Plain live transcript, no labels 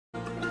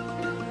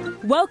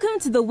Welcome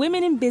to the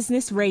Women in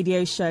Business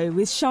radio show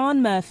with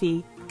Sian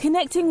Murphy,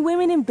 connecting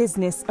women in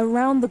business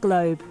around the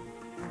globe.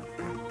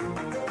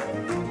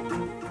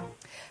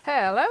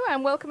 Hello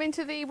and welcome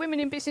into the Women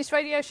in Business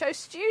radio show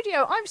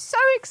studio. I'm so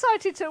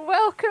excited to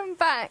welcome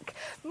back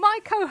my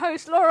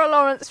co-host Laura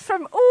Lawrence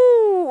from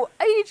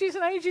ages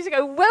and ages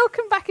ago.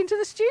 Welcome back into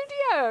the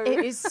studio.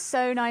 It is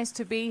so nice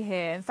to be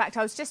here. In fact,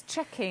 I was just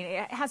checking.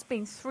 It has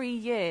been 3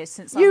 years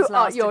since I was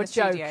last in the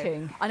studio. You're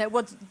joking. I know.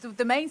 Well,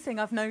 the main thing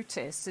I've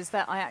noticed is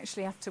that I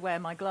actually have to wear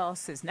my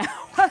glasses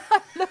now. I'm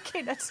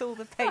looking at all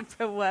the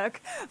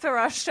paperwork for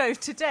our show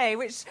today,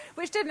 which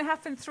didn't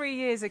happen 3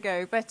 years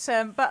ago. But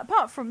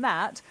apart from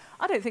that,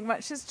 I don't think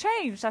much has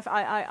changed.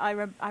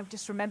 I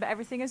just remember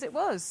everything as it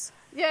was.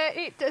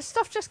 Yeah,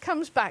 stuff just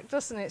comes back,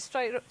 doesn't it?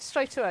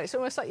 Straight away. It's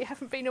almost like you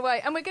haven't been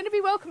away. And we're going to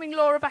be welcoming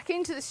Laura back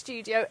into the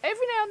studio.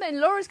 Every now and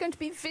then, Laura's going to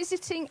be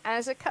visiting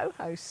as a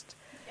co-host.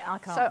 Yeah, I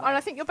can't. And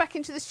I think you're back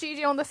into the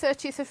studio on the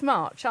 30th of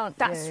March, aren't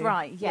you? That's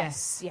right.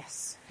 Yes.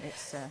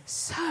 It's,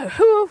 So,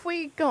 who have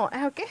we got?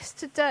 Our guest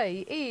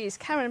today is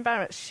Karen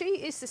Barrett. She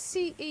is the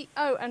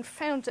CEO and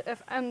founder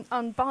of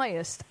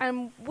Unbiased,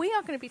 and we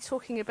are going to be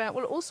talking about,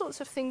 all sorts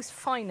of things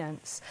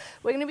finance.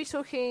 We're going to be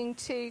talking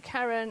to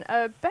Karen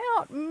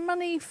about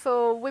money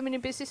for women in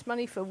business,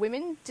 money for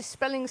women,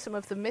 dispelling some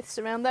of the myths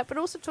around that, but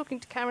also talking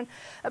to Karen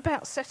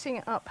about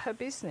setting up her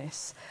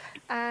business.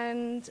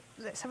 And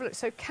let's have a look.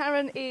 So,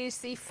 Karen is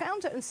the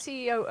founder and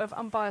CEO of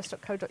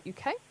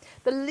unbiased.co.uk,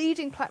 the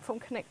leading platform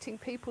connecting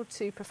people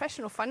to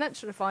professional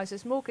financial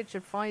advisors, mortgage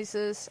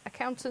advisors,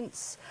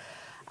 accountants,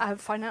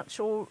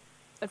 financial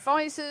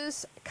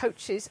advisors,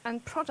 coaches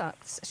and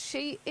products.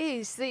 She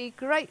is the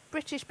Great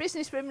British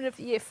Businesswoman of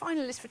the Year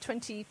finalist for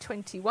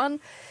 2021.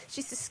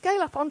 She's the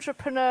Scale Up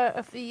Entrepreneur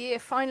of the Year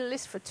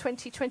finalist for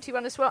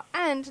 2021 as well,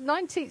 and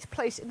 19th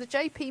place in the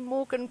JP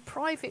Morgan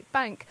Private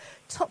Bank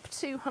Top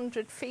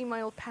 200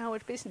 Female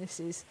Powered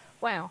Businesses.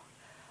 Wow.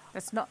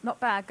 That's not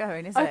bad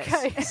going, is it?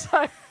 Okay,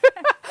 so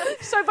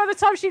by the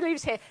time she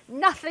leaves here,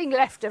 nothing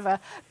left of her.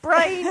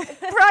 Brain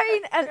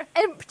and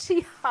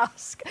empty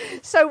husk.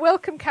 So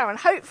welcome, Karen.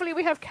 Hopefully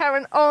we have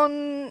Karen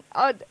on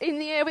in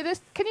the air with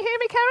us. Can you hear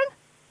me, Karen?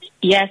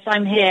 Yes,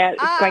 I'm here.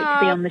 It's great to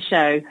be on the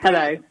show.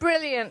 Hello.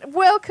 Brilliant.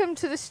 Welcome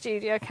to the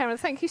studio, Karen.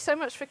 Thank you so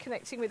much for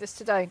connecting with us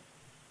today.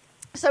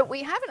 So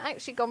we haven't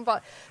actually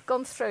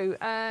gone through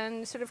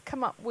and sort of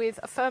come up with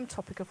a firm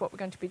topic of what we're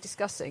going to be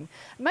discussing,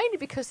 mainly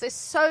because there's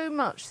so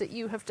much that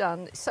you have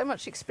done, so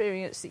much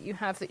experience that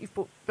you've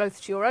brought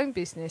both to your own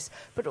business,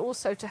 but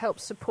also to help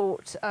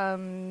support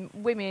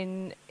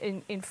women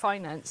in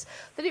finance,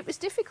 that it was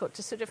difficult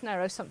to sort of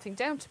narrow something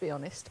down, to be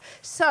honest.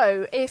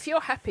 So if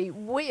you're happy,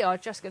 we are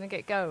just going to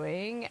get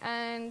going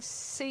and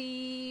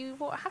see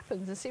what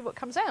happens and see what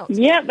comes out.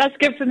 Yeah, that's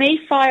good for me.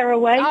 Fire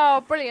away.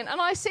 Oh, brilliant.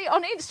 And I see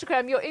on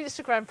Instagram, your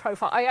Instagram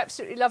profile, I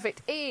absolutely love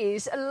it,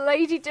 is a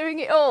lady doing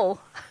it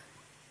all.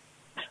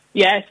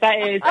 Yes,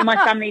 that is. And my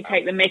family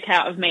take the mick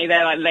out of me.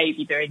 They're like,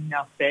 lady doing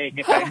nothing,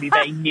 if only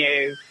they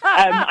knew.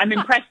 I'm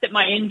impressed at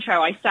my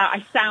intro. I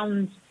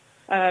sound,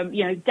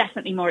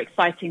 definitely more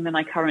exciting than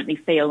I currently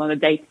feel on a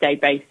day-to-day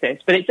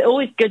basis. But it's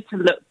always good to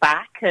look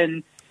back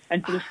and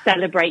sort of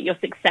celebrate your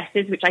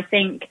successes, which I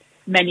think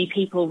many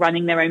people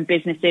running their own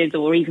businesses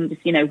or even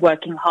just,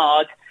 working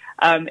hard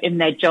in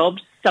their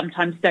jobs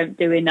sometimes don't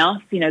do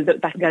enough. Look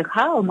back and go,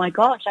 oh my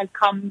gosh, I've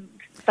come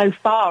so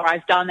far.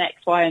 I've done X,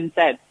 Y, and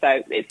Z.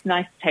 So it's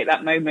nice to take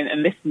that moment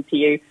and listen to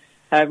you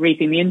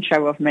reading the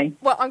intro of me.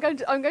 Well, I'm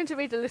going to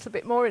read a little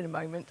bit more in a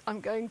moment.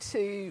 I'm going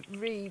to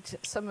read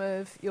some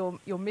of your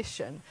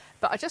mission,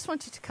 but I just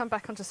wanted to come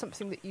back onto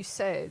something that you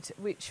said,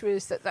 which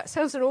was that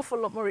sounds an awful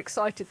lot more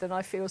excited than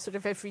I feel sort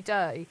of every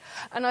day.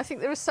 And I think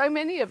there are so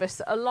many of us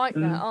that are like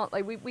that, aren't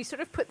they? We sort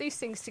of put these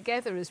things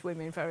together as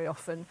women very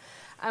often,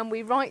 and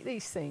we write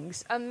these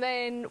things, and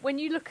then when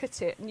you look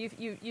at it and you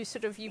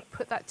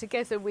put that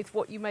together with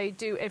what you may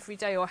do every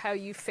day or how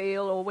you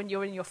feel, or when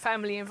you're in your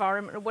family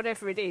environment or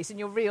whatever it is, in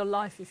your real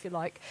life, if you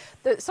like,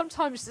 that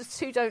sometimes the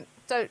two don't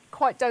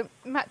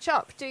match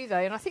up, do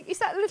they? And I think, is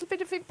that a little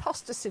bit of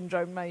imposter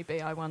syndrome, maybe,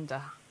 I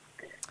wonder?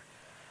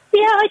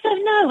 Yeah, I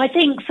don't know. I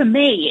think for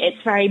me,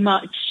 it's very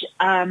much,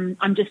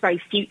 I'm just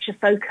very future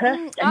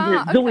focused,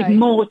 and there's always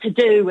more to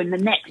do and the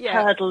next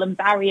hurdle and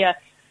barrier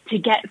to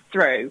get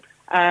through.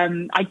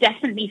 I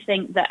definitely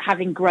think that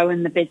having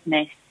grown the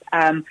business,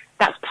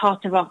 that's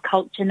part of our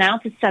culture now,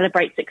 to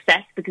celebrate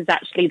success, because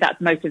actually that's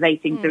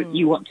motivating. So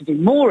you want to do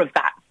more of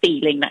that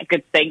feeling, that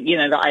good thing,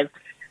 that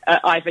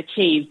I've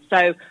achieved.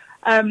 So,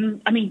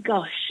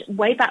 gosh,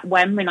 way back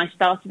when I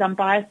started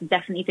Unbiased, I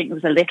definitely think there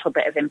was a little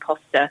bit of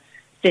imposter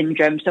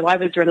syndrome. So I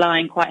was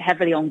relying quite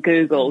heavily on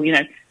Google.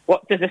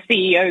 What does a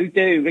CEO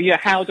do?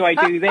 How do I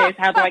do this?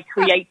 How do I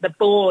create the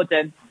board?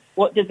 And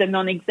what does a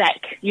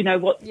non-exec,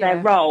 what's their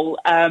role?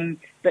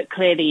 But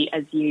clearly,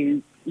 as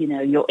you're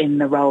in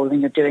the role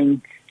and you're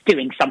doing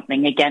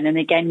something again and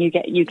again, you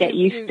get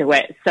used to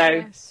it.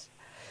 So,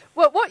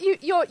 Well,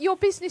 your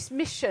business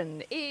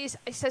mission is,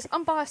 it says,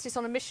 Unbiased is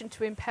on a mission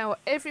to empower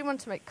everyone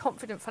to make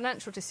confident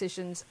financial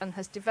decisions and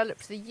has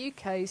developed the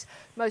UK's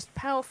most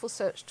powerful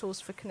search tools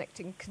for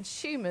connecting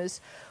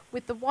consumers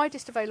with the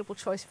widest available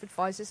choice of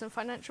advisors and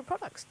financial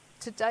products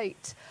to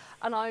date.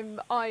 And I'm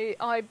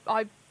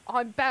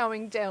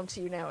bowing down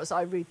to you now as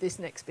I read this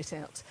next bit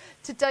out.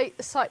 To date,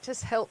 the site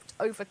has helped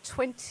over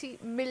 20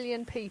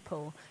 million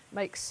people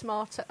make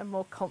smarter and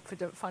more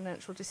confident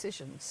financial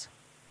decisions.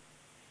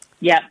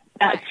 Yeah,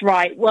 that's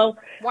right. Well,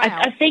 wow.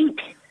 I think,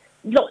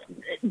 look,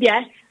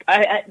 yes,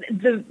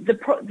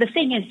 the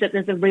thing is that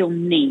there's a real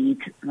need,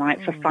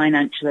 right, for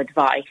financial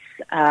advice.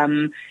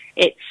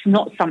 It's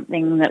not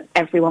something that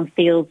everyone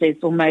feels is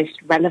almost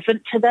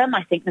relevant to them.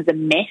 I think there's a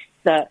myth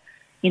that,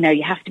 you know,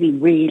 you have to be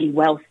really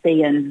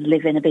wealthy and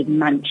live in a big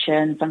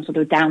mansion, some sort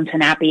of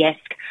Downton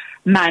Abbey-esque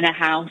manor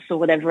house or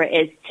whatever it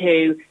is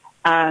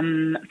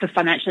for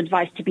financial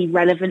advice to be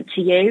relevant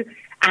to you.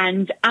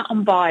 And at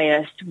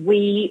Unbiased,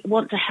 we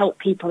want to help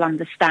people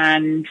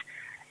understand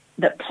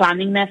that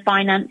planning their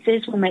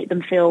finances will make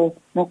them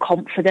feel more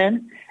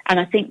confident. And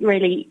I think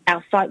really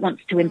our site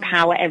wants to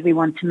empower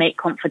everyone to make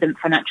confident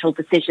financial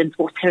decisions,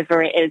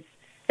 whatever it is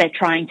they're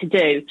trying to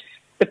do.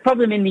 The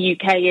problem in the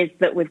UK is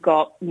that we've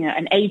got, you know,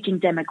 an aging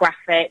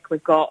demographic.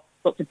 We've got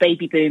lots of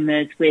baby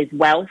boomers with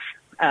wealth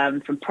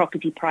from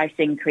property price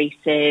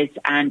increases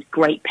and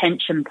great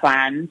pension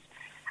plans.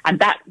 And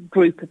that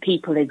group of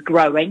people is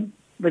growing.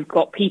 We've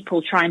got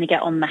people trying to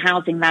get on the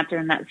housing ladder,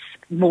 and that's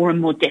more and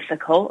more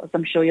difficult, as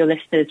I'm sure your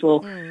listeners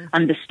will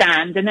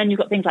understand. And then you've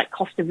got things like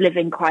cost of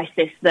living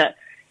crisis that,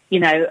 you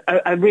know,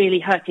 are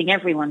really hurting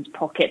everyone's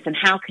pockets. And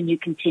how can you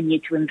continue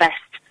to invest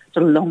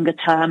sort of longer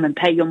term and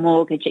pay your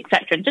mortgage,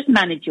 etc., and just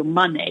manage your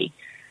money?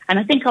 And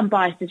I think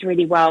Unbiased is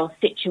really well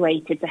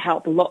situated to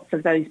help lots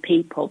of those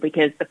people,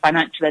 because the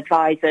financial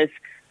advisors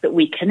that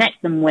we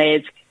connect them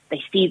with,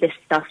 they see this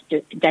stuff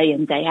day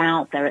in, day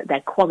out.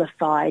 They're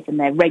qualified and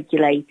they're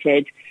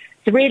regulated.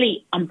 So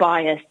really,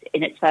 Unbiased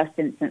in its first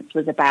instance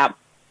was about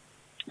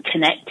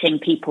connecting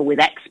people with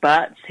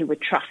experts who were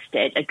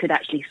trusted and could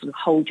actually sort of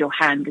hold your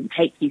hand and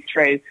take you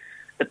through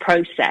the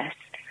process.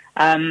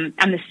 And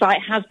the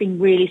site has been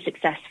really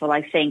successful,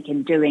 I think,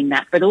 in doing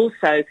that, but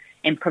also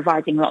in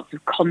providing lots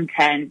of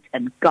content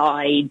and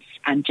guides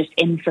and just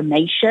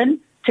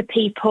information to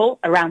people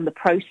around the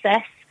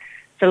process.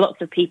 So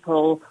lots of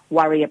people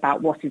worry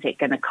about what is it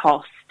going to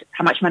cost,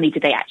 how much money do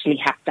they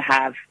actually have to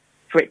have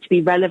for it to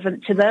be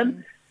relevant to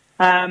them.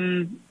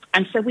 And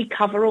so we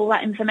cover all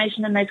that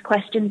information and those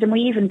questions, and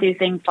we even do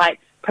things like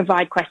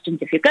provide questions.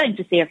 If you're going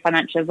to see a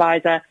financial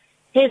advisor,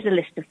 here's a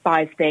list of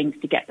 5 things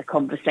to get the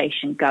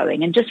conversation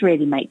going and just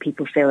really make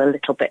people feel a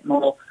little bit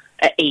more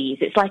at ease.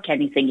 It's like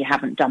anything you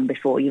haven't done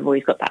before. You've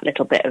always got that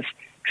little bit of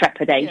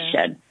trepidation.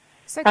 Yeah.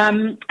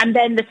 And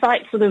then the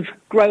site's sort of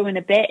growing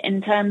a bit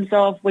in terms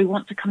of we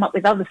want to come up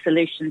with other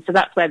solutions. So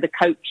that's where the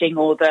coaching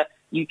or the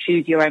you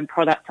choose your own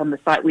product on the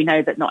site. We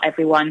know that not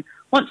everyone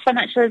wants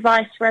financial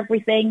advice for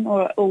everything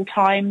or at all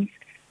times.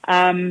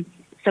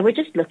 So we're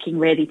just looking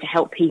really to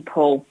help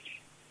people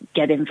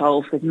get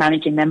involved with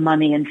managing their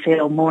money and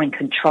feel more in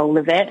control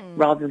of it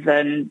rather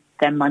than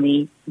their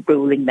money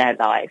ruling their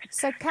lives.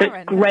 So,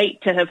 Karen, it's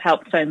great to have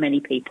helped so many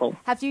people.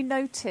 Have you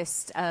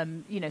noticed,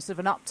 sort of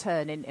an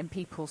upturn in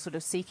people sort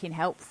of seeking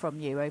help from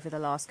you over the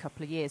last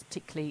couple of years,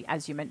 particularly,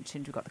 as you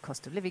mentioned, we've got the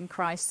cost of living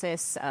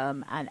crisis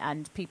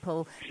and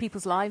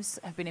people's lives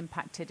have been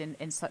impacted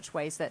in such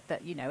ways that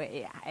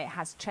it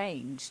has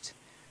changed?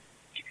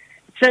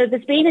 So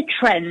there's been a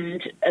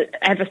trend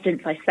ever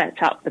since I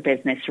set up the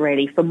business,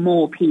 really, for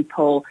more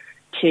people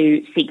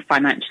to seek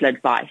financial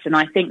advice. And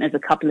I think there's a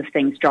couple of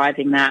things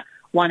driving that.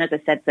 One, as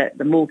I said, that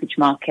the mortgage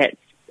market's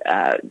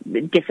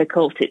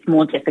difficult. It's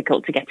more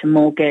difficult to get a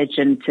mortgage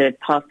and to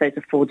pass those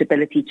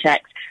affordability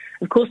checks.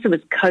 Of course, there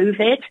was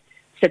COVID.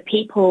 So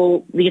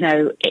people, we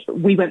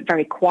went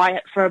very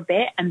quiet for a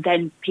bit, and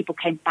then people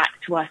came back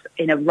to us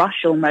in a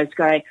rush almost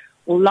going,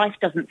 well, life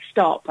doesn't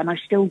stop, and I've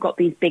still got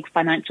these big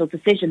financial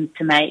decisions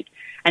to make.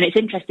 And it's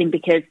interesting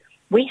because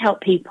we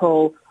help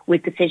people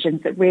with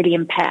decisions that really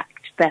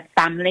impact their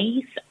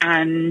families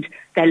and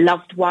their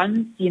loved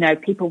ones.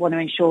 People want to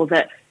ensure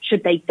that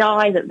should they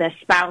die, that their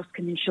spouse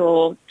can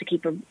ensure to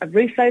keep a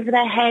roof over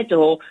their head,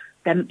 or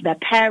their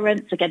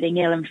parents are getting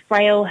ill and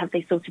frail. Have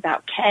they sorted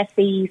out care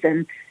fees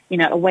and,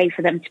 a way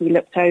for them to be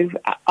looked over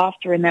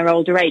after in their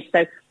older age?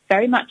 So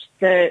very much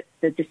the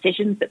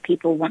decisions that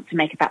people want to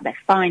make about their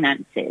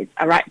finances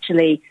are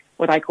actually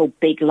what I call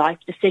big life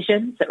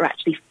decisions that are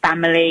actually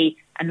family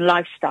and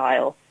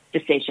lifestyle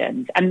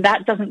decisions. And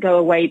that doesn't go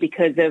away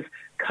because of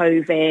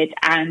COVID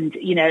and,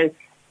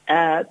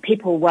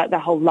 people work their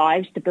whole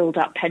lives to build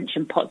up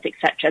pension pots,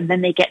 etc. And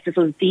then they get to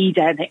sort of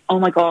D-Day and think, oh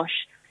my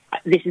gosh,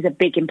 this is a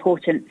big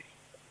important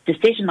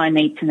decision I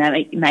need to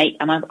make,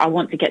 and I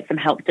want to get some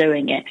help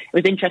doing it. It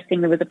was interesting.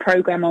 There was a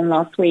program on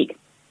last week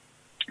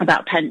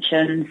about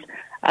pensions,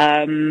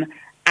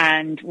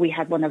 and we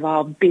had one of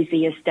our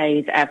busiest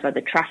days ever.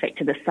 The traffic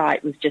to the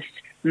site was just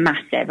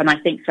massive, and I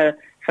think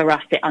for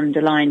us it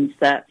underlines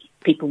that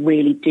people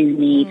really do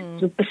need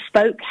sort of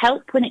bespoke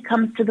help when it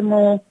comes to the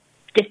more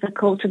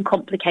difficult and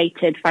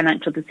complicated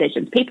financial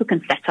decisions. People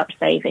can set up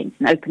savings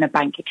and open a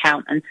bank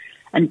account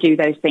and do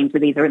those things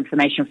with either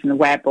information from the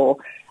web or,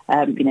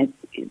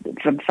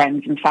 from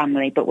friends and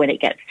family. But when it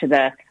gets to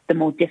the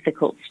more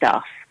difficult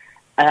stuff,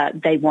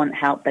 they want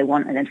help, they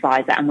want an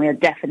advisor. And we are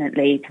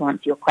definitely, to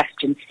answer your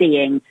question,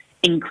 seeing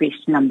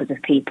increased numbers of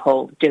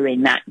people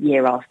doing that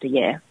year after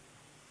year.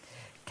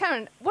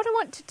 Karen, what I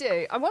want to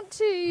do, I want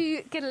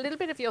to get a little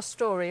bit of your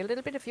story, a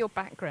little bit of your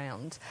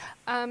background,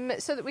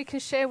 so that we can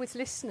share with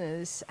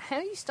listeners how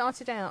you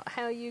started out,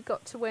 how you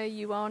got to where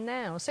you are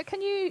now. So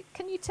can you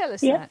tell us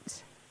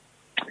that?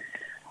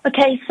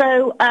 Okay,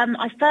 so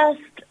I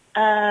first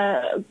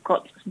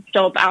got a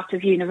job out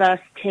of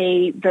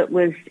university that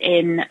was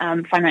in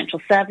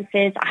financial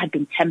services. I had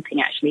been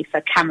temping actually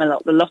for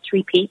Camelot, the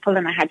lottery people,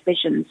 and I had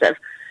visions of,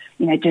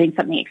 doing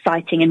something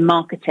exciting in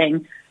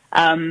marketing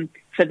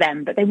for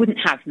them, but they wouldn't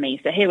have me.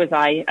 So here was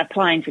I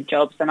applying for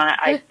jobs, and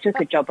I took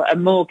a job at a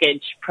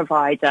mortgage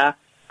provider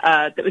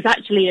that was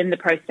actually in the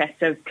process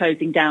of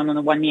closing down on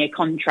a 1-year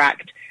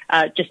contract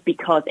just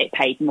because it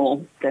paid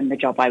more than the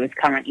job I was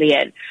currently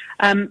in.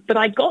 But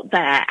I got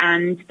there,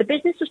 and the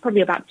business was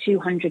probably about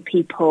 200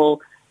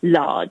 people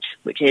large,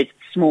 which is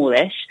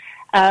smallish.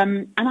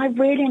 And I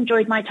really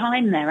enjoyed my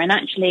time there. And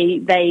actually,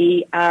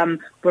 they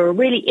were a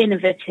really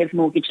innovative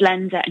mortgage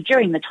lender. And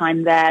during the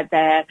time there,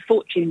 their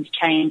fortunes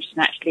changed.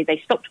 And actually,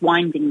 they stopped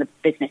winding the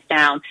business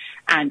down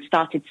and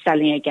started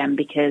selling again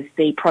because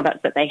the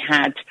products that they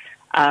had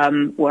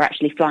were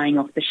actually flying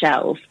off the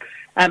shelves.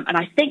 And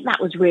I think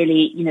that was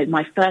really,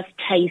 my first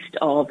taste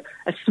of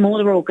a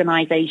smaller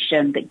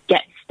organisation that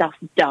gets stuff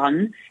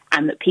done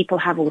and that people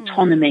have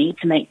autonomy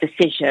to make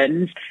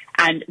decisions.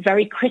 And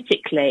very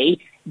critically,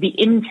 the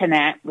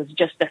internet was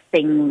just a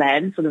thing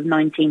then, sort of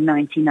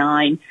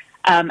 1999.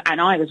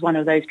 And I was one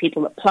of those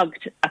people that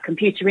plugged a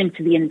computer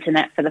into the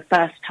internet for the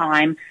first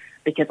time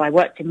because I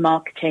worked in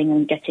marketing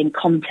and getting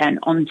content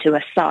onto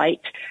a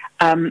site.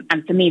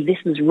 And for me,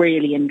 this was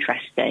really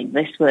interesting.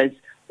 This was,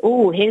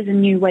 here's a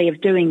new way of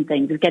doing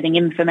things, of getting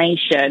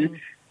information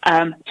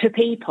to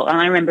people. And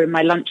I remember in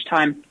my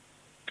lunchtime,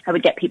 I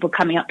would get people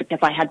coming up because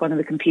I had one of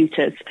the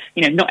computers.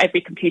 Not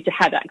every computer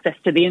had access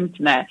to the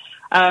internet,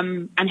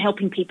 and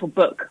helping people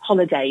book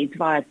holidays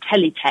via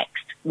teletext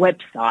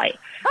website.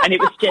 And it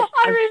was just,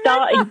 I'm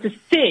starting to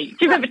see.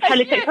 Do you remember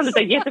teletext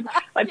holidays? You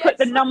had to put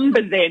the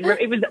numbers in.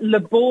 It was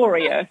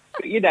laborious.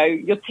 Your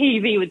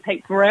TV would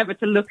take forever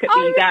to look at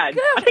these ads.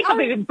 God. I think I've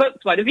even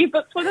booked one. Have you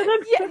booked one of them?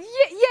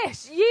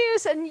 Yes,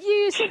 years and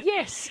years,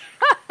 yes.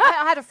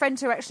 I had a friend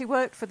who actually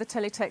worked for the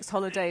teletext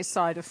holidays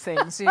side of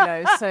things, so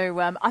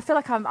I feel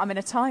like I'm in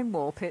a time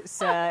warp.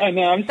 It's I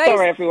know, I'm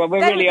sorry everyone,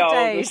 we're really old,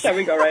 we're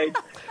showing our age.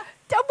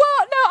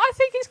 Well, no, I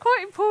think it's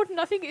quite important.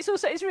 I think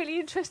it's really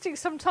interesting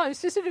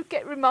sometimes to sort of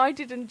get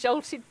reminded and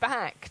jolted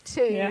back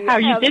to how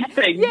you did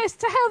things. Yes,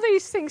 to how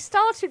these things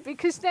started.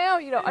 Because now,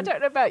 I don't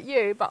know about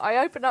you, but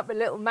I open up a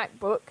little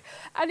MacBook,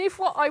 and if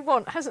what I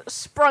want hasn't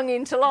sprung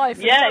into life,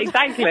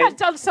 exactly, I've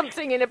done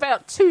something in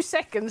about 2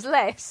 seconds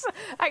less.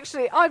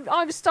 Actually,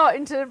 I'm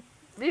starting to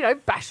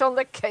bash on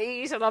the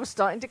keys, and I'm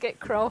starting to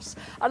get cross.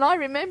 And I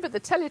remember the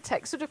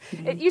teletext sort of,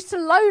 it used to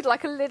load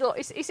like a little,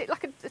 is it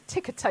like a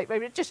ticker tape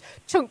maybe? Just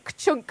chunk,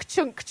 chunk,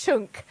 chunk,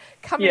 chunk,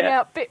 coming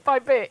out bit by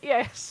bit,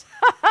 yes.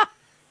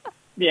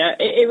 Yeah,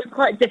 it was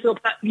quite difficult.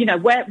 But,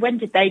 when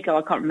did they go?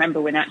 I can't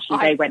remember when actually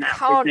they went out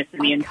of business in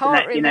the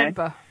internet,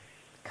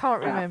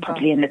 Can't remember.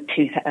 Probably in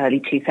the early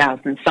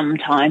 2000s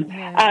sometime.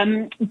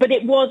 Yeah. But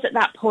it was at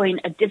that point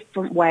a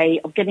different way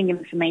of getting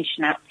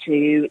information out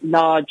to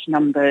large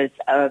numbers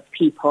of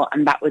people,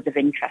 and that was of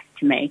interest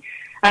to me.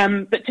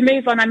 But to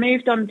move on, I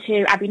moved on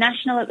to Abbey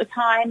National at the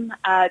time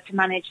to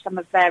manage some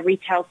of their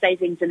retail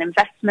savings and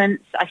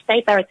investments. I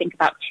stayed there, I think,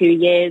 about 2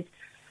 years.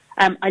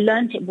 I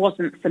learned it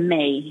wasn't for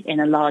me in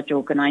a large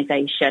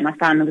organisation. I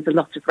found there was a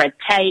lot of red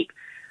tape.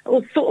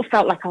 It sort of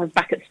felt like I was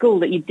back at school,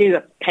 that you'd do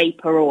a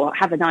paper or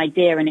have an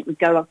idea and it would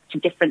go up to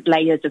different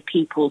layers of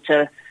people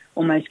to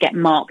almost get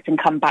marked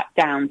and come back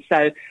down.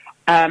 So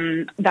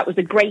that was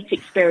a great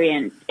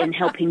experience in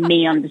helping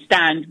me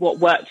understand what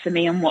worked for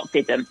me and what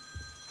didn't.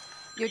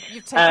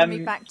 You've taken me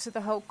back to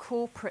the whole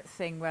corporate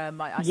thing where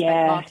I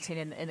spent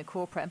marketing in the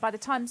corporate. And by the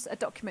time a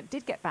document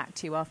did get back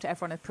to you after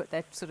everyone had put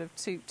their sort of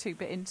two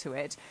bit into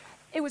it,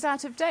 it was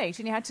out of date,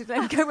 and you had to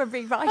then go and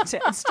rewrite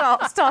it and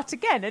start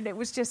again, and it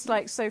was just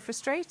like so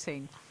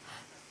frustrating.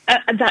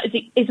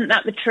 Isn't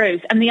that the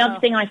truth? And the other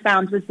thing I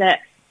found was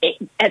that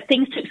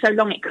things took so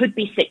long. It could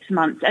be 6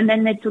 months, and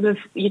then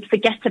you'd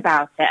forget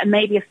about it, and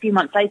maybe a few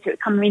months later it would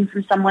come in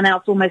from someone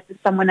else, almost as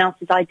someone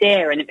else's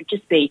idea, and it would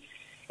just be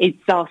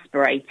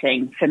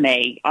exasperating for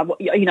me. I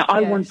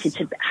wanted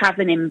to have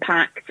an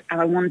impact,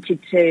 and I wanted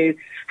to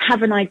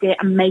have an idea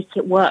and make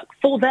it work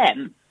for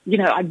them.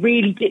 I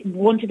really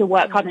wanted to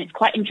work hard, and it's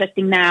quite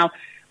interesting now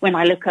when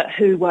I look at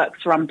who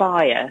works for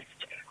Unbiased.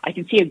 I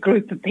can see a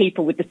group of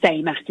people with the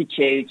same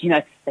attitude.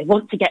 They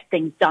want to get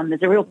things done.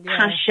 There's a real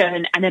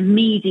passion and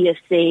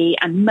immediacy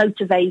and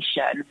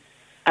motivation.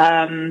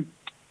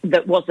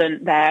 that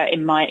wasn't there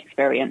in my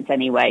experience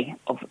anyway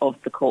of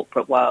the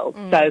corporate world.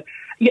 So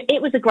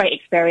it was a great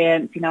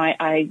experience. You know,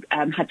 I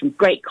had some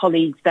great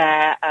colleagues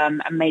there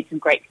and made some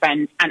great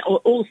friends, and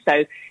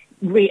also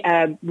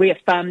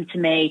reaffirmed to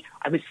me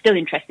I was still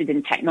interested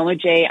in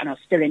technology and I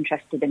was still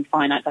interested in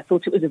finance. I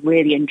thought it was a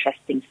really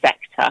interesting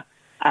sector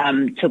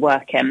to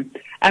work in.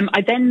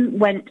 I then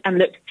went and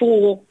looked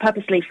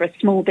purposely for a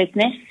small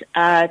business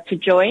to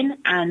join,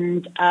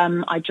 and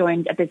I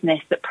joined a business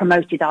that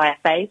promoted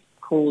IFAs,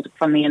 called,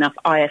 funnily enough,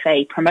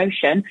 IFA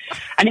Promotion,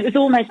 and it was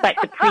almost like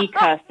the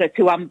precursor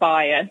to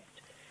Unbiased,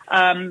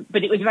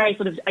 but it was very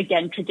sort of,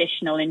 again,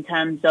 traditional in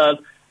terms of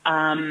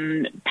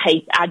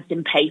ads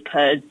in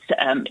papers,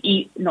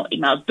 not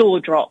emails, door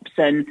drops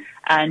and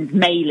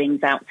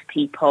mailings out to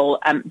people,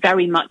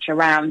 very much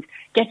around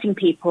getting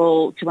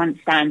people to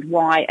understand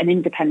why an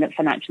independent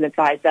financial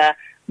advisor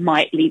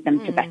might lead them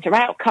to better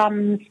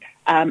outcomes,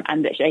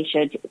 and that they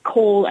should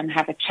call and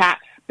have a chat,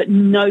 but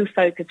no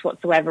focus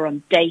whatsoever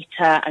on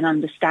data and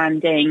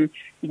understanding,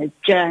 you know,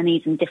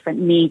 journeys and different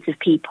needs of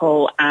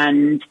people,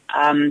 and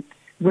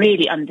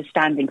really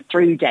understanding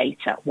through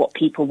data what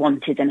people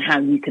wanted and how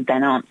you could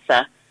then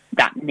answer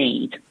that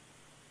need.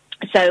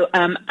 So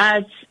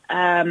as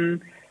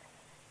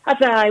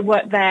I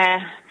worked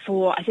there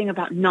for, I think,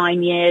 about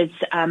 9 years,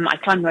 I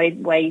climbed my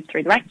way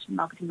through the ranks,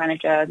 marketing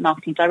manager,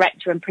 marketing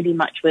director, and pretty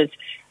much was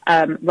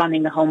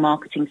running the whole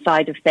marketing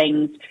side of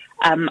things.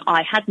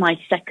 I had my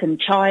second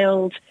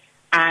child,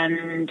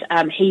 and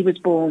he was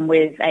born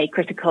with a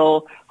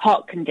critical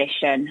heart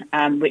condition,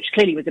 which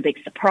clearly was a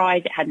big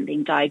surprise. It hadn't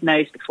been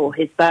diagnosed before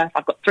his birth.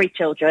 I've got 3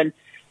 children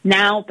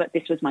now, but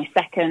this was my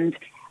second.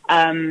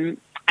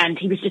 And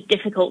he was just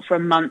difficult for a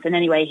month. And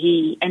anyway,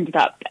 he ended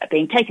up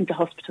being taken to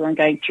hospital and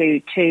going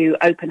through 2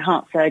 open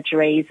heart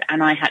surgeries.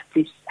 And I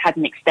had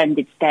an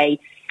extended stay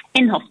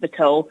in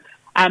hospital.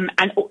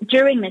 And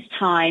during this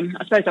time,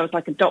 I suppose I was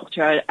like a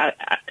doctor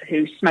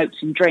who smokes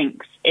and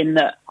drinks, in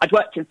that I'd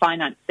worked in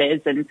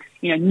finances and,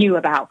 you know, knew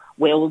about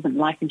wills and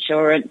life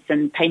insurance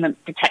and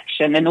payment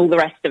protection and all the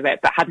rest of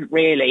it, but hadn't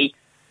really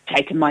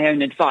taken my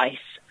own advice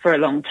for a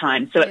long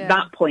time. So at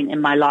that point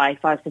in my life,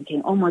 I was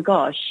thinking, oh my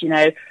gosh, you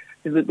know,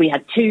 we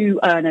had 2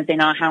 earners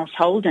in our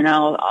household and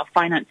our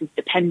finances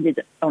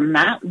depended on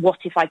that. What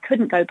if I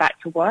couldn't go back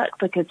to work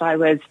because I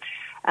was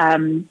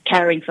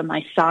caring for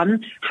my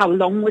son? How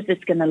long was this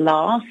going to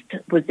last?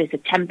 Was this a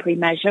temporary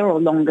measure or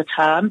longer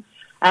term?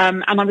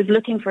 And I was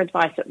looking for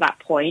advice at that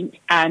point,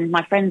 and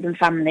my friends and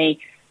family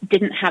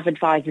didn't have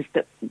advisors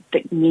that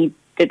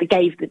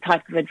gave the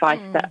type of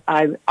advice that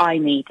I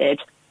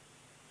needed.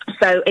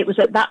 So it was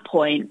at that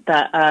point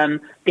that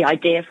the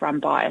idea for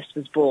Unbiased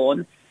was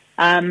born.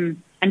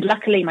 And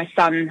luckily my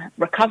son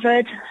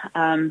recovered.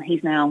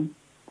 He's now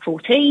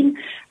 14.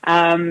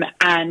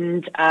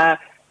 And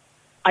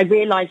I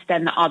realised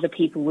then that other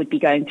people would be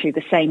going through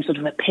the same sort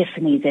of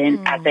epiphanies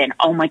as in,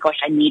 oh my gosh,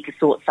 I need to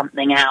sort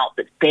something out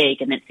that's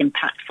big and it's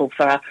impactful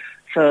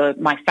for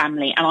my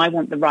family. And I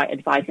want the right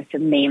advisor for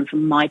me and for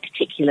my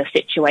particular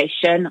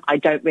situation. I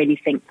don't really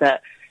think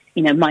that,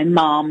 you know, my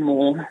mum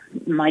or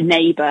my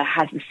neighbour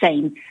has the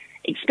same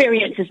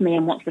experience as me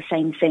and wants the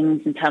same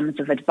things in terms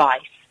of advice.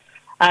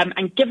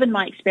 And given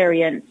my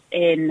experience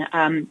in,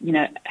 you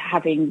know,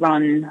 having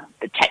run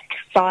the tech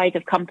side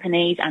of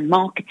companies and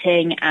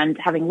marketing and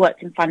having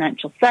worked in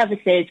financial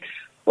services,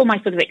 all my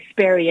sort of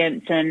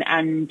experience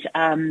and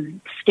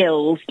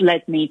skills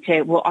led me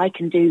to, well, I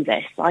can do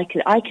this. I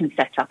can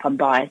set up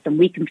Unbiased, and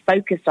we can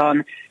focus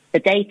on the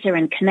data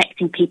and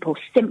connecting people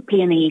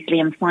simply and easily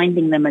and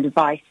finding them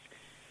advice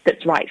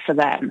that's right for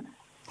them.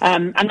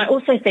 And I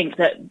also think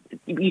that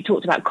you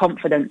talked about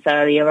confidence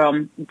earlier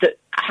on, that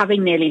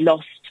having nearly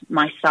lost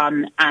my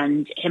son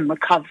and him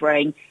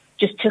recovering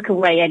just took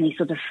away any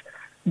sort of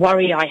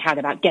worry I had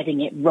about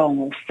getting it wrong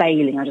or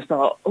failing. I just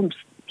thought, oh,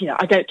 you know,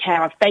 I don't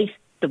care. I've faced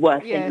the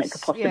worst thing that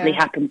could possibly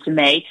happen to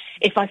me.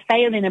 If I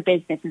fail in a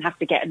business and have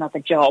to get another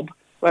job,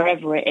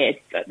 wherever it is,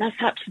 that's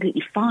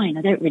absolutely fine.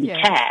 I don't really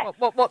care.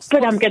 What's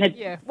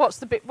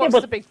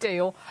the big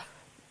deal?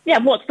 Yeah,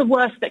 what's the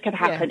worst that could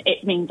happen? Yeah.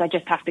 It means I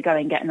just have to go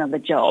and get another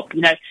job, you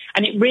know.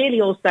 And it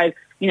really also,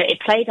 you know, it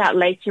played out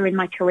later in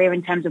my career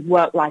in terms of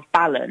work-life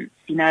balance.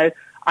 You know,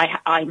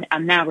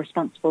 I'm now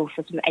responsible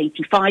for sort of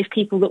 85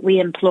 people that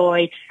we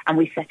employ, and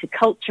we set a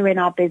culture in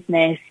our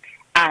business.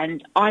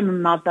 And I'm a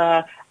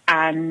mother,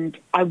 and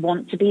I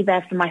want to be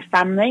there for my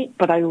family,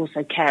 but I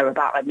also care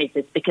about my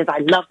business because I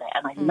love it,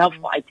 and I love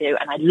what I do,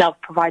 and I love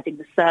providing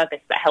the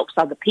service that helps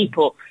other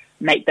people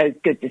make those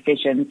good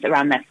decisions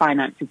around their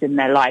finances in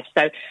their life.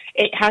 So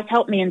it has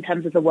helped me in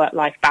terms of the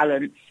work-life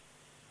balance,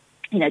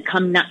 you know,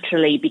 come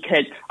naturally,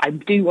 because I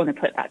do want to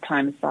put that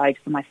time aside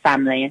for my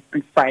family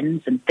and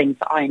friends and things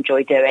that I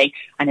enjoy doing.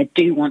 And I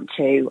do want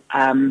to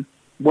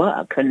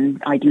work,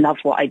 and I love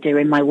what I do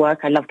in my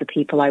work. I love the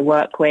people I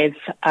work with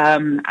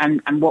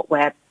and what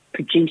we're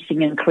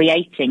producing and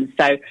creating.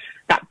 So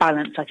that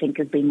balance, I think,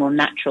 has been more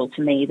natural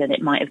to me than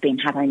it might have been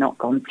had I not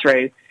gone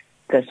through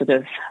the sort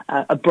of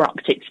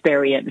abrupt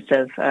experience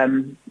of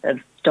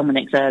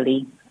Dominic's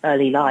early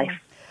life.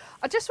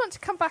 I just want to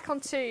come back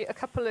onto a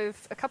couple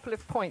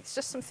of points,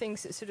 just some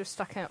things that sort of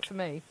stuck out for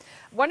me.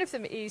 One of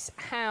them is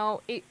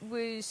how it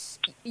was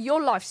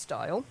your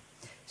lifestyle.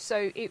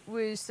 So it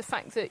was the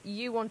fact that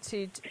you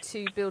wanted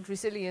to build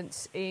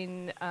resilience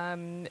in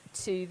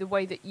to the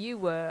way that you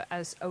were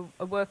as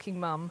a working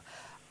mum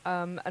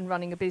and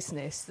running a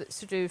business that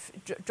sort of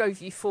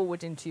drove you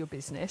forward into your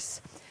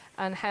business,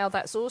 and how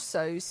that's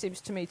also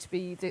seems to me to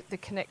be the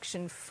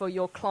connection for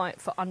your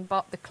client, for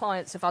the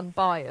clients of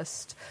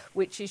Unbiased,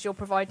 which is you're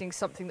providing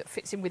something that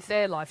fits in with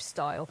their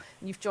lifestyle,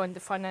 and you've joined the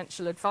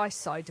financial advice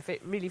side of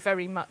it really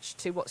very much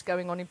to what's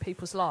going on in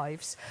people's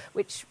lives,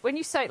 which when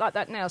you say it like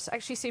that now, it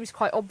actually seems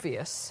quite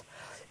obvious.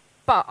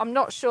 But I'm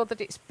not sure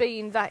that it's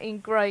been that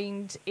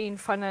ingrained in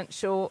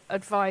financial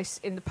advice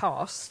in the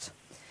past.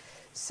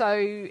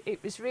 So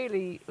it was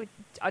really,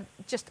 I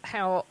just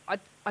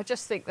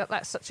think that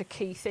that's such a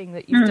key thing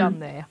that you've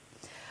done there.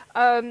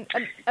 And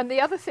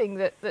the other thing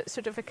that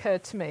sort of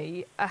occurred to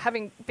me,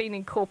 having been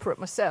in corporate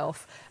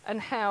myself,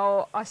 and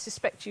how I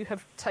suspect you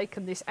have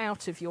taken this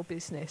out of your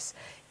business,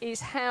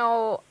 is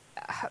how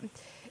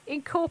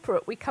in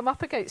corporate we come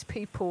up against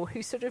people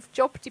who sort of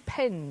job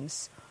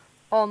depends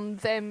on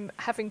them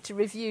having to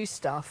review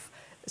stuff,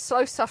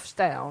 slow stuff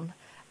down,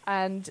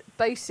 and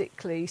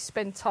basically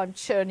spend time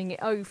churning it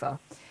over.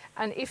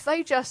 And if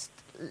they just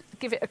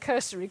give it a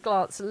cursory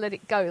glance and let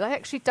it go, they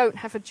actually don't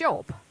have a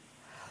job.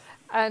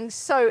 And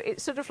so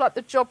it's sort of like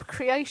the job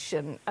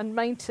creation and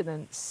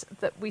maintenance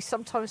that we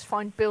sometimes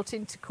find built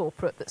into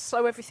corporate that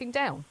slow everything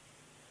down.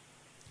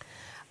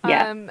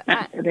 Yeah,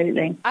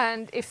 absolutely.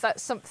 And if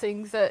that's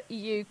something that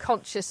you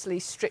consciously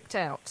stripped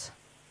out.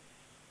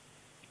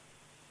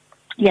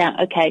 Yeah,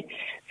 okay.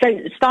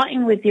 So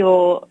starting with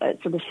your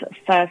sort of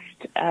first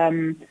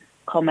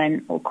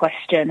comment or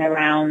question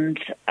around,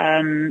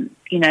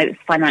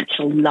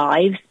 financial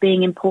lives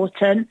being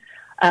important.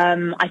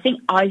 I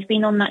think I've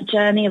been on that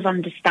journey of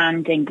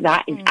understanding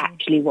that is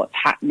actually what's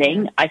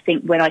happening. I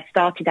think when I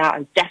started out, I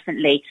was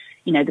definitely,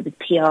 there was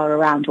PR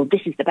around, well,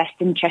 this is the best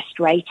interest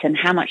rate and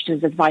how much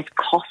does advice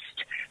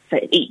cost for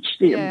each,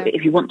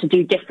 if you want to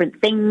do different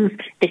things,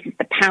 this is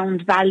the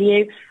pound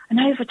value. And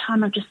over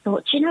time, I've just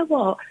thought, you know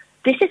what,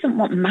 this isn't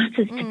what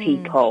matters to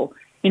people.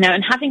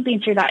 And having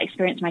been through that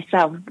experience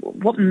myself,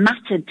 what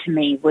mattered to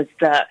me was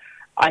that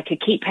I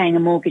could keep paying a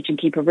mortgage and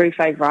keep a roof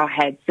over our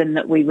heads, and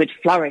that we would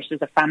flourish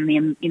as a family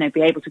and,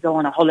 be able to go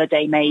on a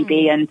holiday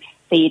maybe and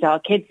feed our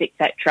kids,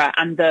 etc.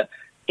 And that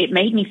it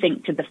made me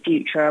think to the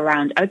future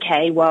around,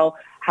 okay, well,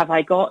 have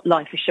I got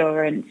life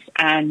assurance?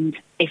 And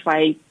if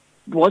I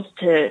was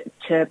to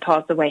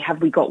pass away,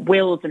 have we got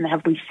wills and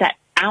have we set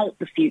out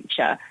the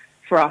future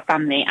for our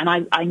family? And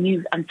I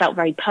knew and felt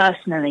very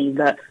personally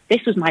that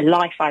this was my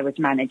life I was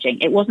managing.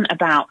 It wasn't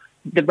about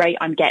the rate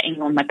I'm getting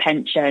on my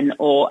pension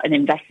or an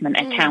investment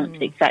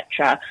account,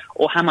 etc.,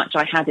 or how much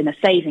I had in a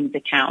savings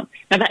account.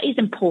 Now, that is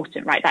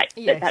important, right?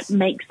 That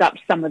makes up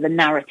some of the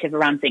narrative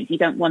around things. You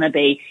don't want to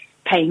be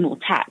paying more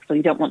tax, or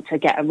you don't want to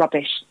get a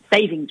rubbish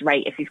savings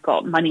rate if you've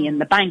got money in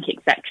the bank,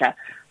 etc.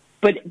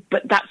 But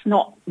that's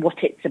not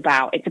what it's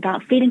about. It's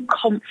about feeling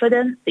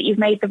confident that you've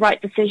made the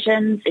right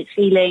decisions. It's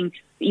feeling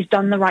that you've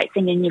done the right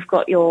thing and you've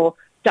got your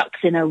ducks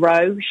in a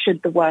row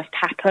should the worst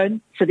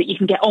happen, so that you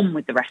can get on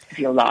with the rest of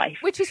your life.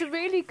 Which is a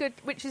really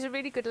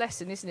good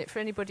lesson, isn't it, for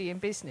anybody in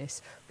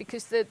business?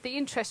 Because the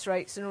interest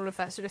rates and all of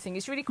that sort of thing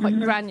is really quite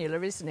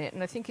granular, isn't it?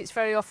 And I think it's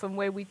very often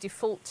where we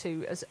default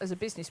to as a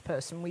business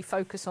person. We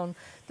focus on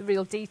the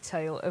real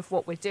detail of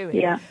what we're doing.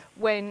 Yeah.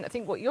 When I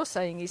think what you're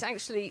saying is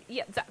actually,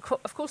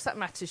 of course that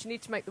matters. You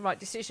need to make the right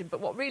decision.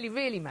 But what really,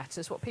 really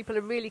matters, what people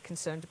are really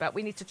concerned about,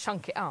 we need to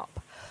chunk it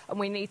up. And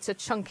we need to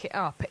chunk it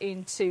up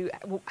into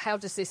how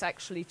does this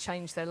actually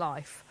change their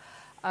life,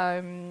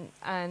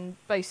 and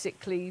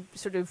basically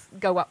sort of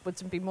go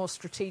upwards and be more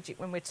strategic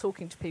when we're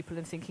talking to people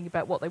and thinking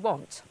about what they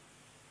want.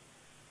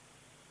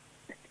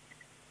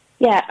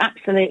 Yeah,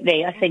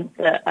 absolutely. I think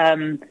that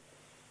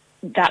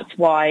that's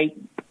why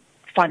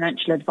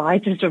financial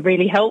advisors are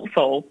really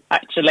helpful,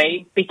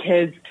 actually,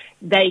 because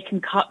they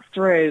can cut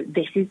through.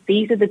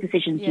 These are the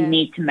decisions you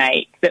need to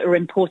make that are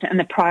important and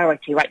the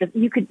priority, right?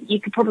 You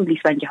could probably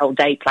spend your whole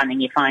day planning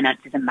your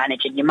finances and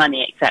managing your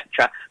money,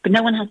 etc. But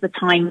no one has the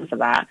time for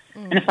that.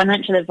 And a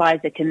financial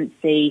advisor can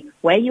see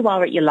where you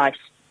are at your life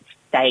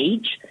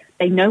stage.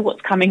 They know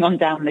what's coming on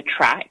down the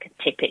track,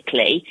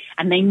 typically,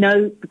 and they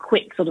know the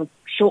quick sort of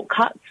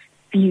shortcuts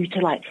for you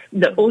to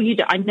look, all you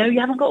do. I know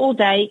you haven't got all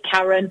day,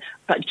 Karen,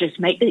 but just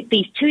make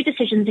these two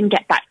decisions and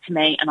get back to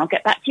me, and I'll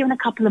get back to you in a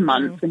couple of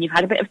months when you've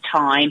had a bit of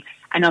time,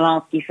 and I'll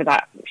ask you for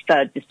that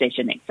third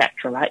decision,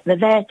 etc. Right? They're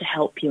there to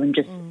help you and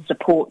just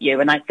support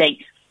you. And I think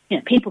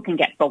people can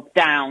get bogged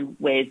down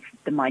with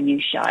the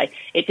minutiae.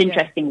 It's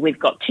interesting. We've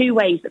got two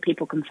ways that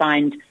people can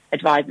find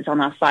advisors on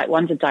our site.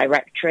 One's a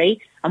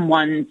directory, and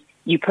one's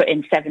you put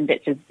in 7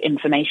 bits of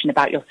information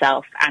about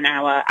yourself and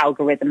our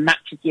algorithm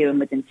matches you, and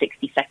within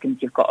 60 seconds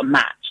you've got a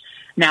match.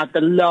 Now,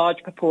 the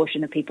large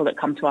proportion of people that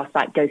come to our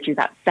site go through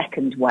that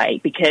second way,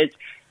 because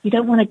you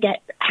don't want to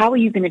how are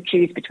you going to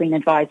choose between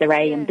advisor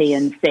A and B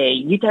and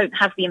C? You don't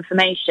have the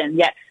information,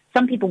 yet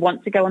Some people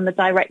want to go on the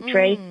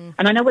directory,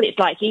 and I know what it's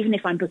like. Even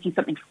if I'm booking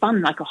something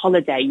fun like a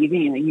holiday,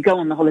 you go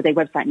on the holiday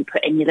website and you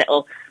put in your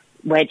little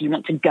where do you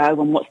want to go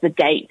and what's the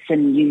dates,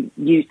 and you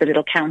use the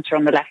little counter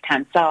on the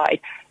left-hand side.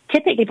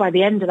 Typically, by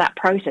the end of that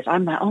process,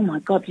 I'm like, oh, my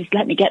God, just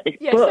let me get this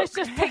book. Let's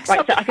just pick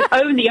right, so I can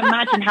only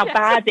imagine how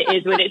bad it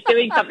is when it's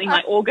doing something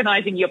like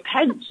organising your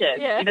pension.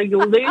 Yeah.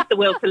 You'll lose the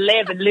will to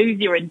live and lose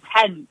your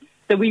intent.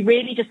 So we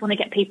really just want to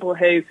get people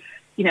who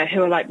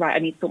are like, right, I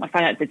need to sort my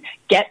finances,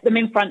 get them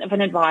in front of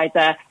an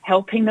advisor,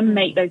 helping them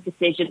make those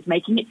decisions,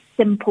 making it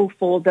simple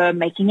for them,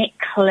 making it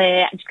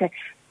clear, and just go,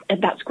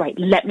 that's great,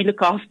 let me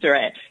look after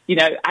it,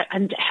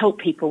 and help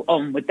people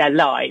on with their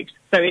lives.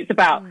 So it's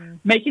about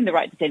making the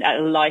right decision at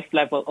a life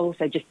level,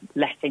 also just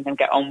letting them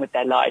get on with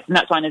their lives. And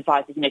that's why an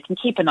advisor, can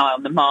keep an eye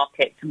on the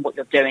markets and what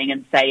you're doing,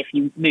 and say if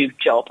you move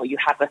job or you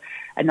have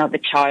another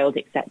child,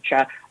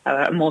 etc.,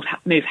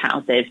 move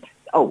houses,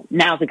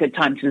 now's a good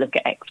time to look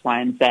at X, Y,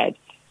 and Z.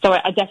 So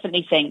I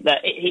definitely think that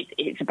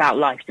it's about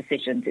life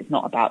decisions. It's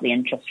not about the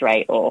interest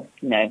rate or,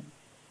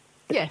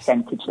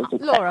 percentages,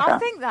 etc. Laura, I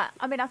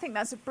think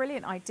that's a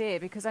brilliant idea,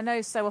 because I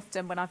know so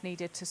often when I've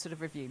needed to sort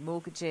of review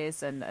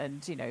mortgages and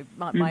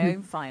my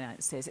own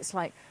finances, it's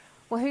like,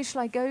 well, who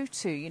shall I go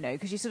to?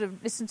 Because you sort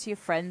of listen to your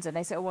friends and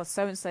they say, oh, well,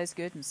 so-and-so's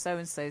good and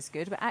so-and-so's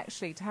good. But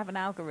actually, to have an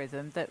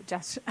algorithm that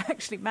just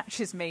actually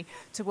matches me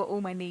to what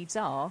all my needs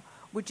are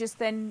would just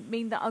then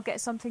mean that I'll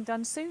get something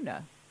done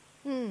sooner.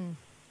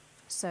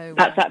 So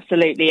that's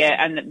absolutely it.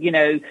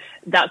 And,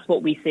 that's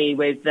what we see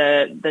with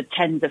the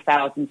tens of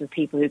thousands of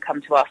people who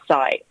come to our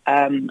site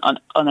on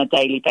a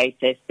daily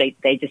basis.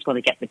 They just want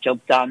to get the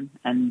job done,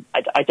 and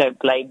I don't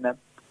blame them.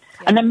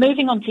 Yeah. And then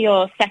moving on to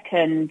your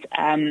second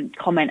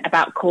comment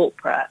about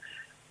corporate,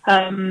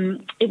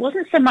 it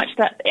wasn't so much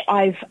that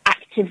I've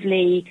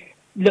actively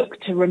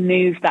looked to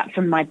remove that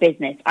from my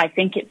business. I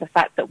think it's the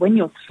fact that when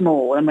you're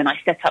small, and when I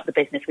set up the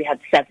business, we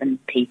had 7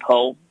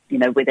 people,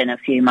 within a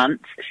few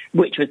months,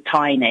 which was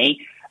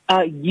tiny.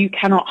 You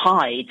cannot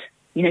hide.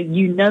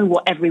 You know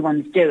what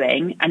everyone's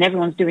doing, and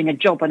everyone's doing a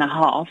job and a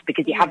half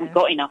because you haven't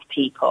got enough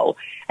people.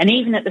 And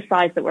even at the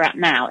size that we're at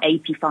now,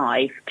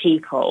 85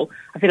 people,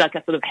 I feel like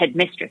a sort of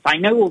headmistress. I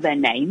know all their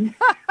names.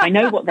 I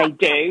know what they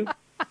do.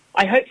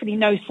 I hopefully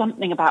know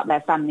something about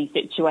their family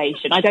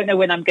situation. I don't know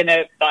when I'm going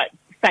to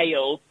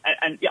fail.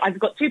 And I've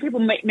got 2 people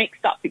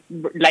mixed up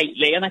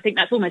lately, and I think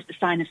that's almost a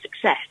sign of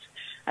success.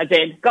 As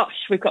in, gosh,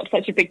 we've got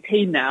such a big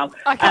team now.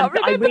 I can't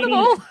remember them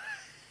all.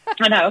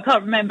 I know, I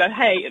can't remember.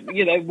 Hey,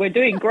 we're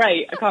doing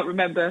great. I can't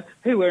remember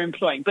who we're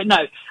employing. But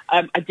no,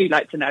 I do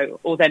like to know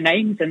all their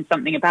names and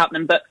something about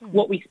them. But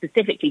what we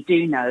specifically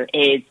do know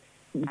is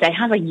they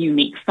have a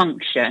unique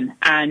function,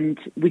 and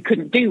we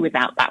couldn't do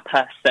without that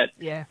person.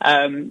 Yeah.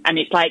 And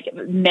it's like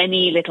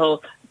many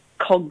little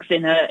cogs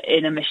in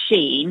a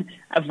machine,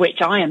 of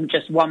which I am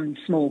just one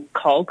small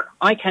cog.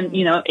 I can,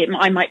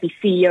 I might be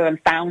CEO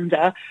and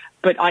founder,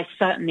 but I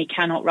certainly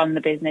cannot run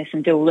the business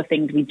and do all the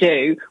things we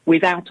do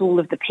without all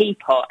of the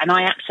people. And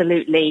I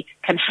absolutely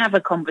can have a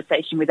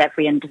conversation with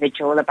every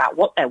individual about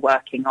what they're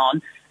working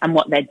on and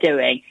what they're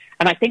doing.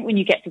 And I think when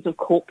you get to the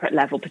corporate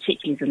level,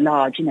 particularly as a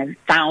large,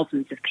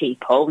 thousands of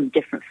people and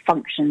different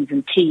functions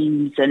and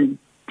teams and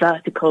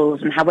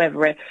verticals and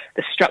however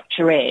the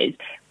structure is,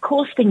 of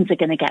course things are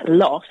going to get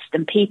lost,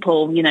 and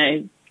people,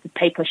 the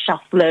paper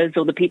shufflers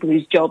or the people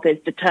whose job is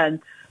to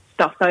turn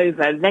stuff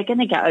over, they're going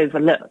to get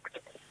overlooked.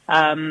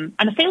 And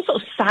I feel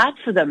sort of sad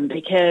for them,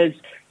 because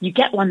you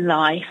get one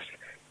life,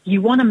 you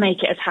want to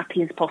make it as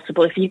happy as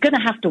possible. If you're going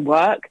to have to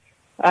work,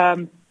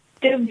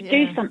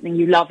 do something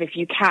you love if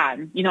you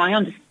can. I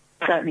understand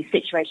certainly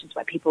situations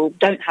where people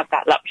don't have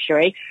that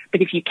luxury,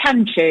 but if you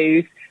can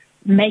choose,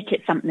 make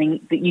it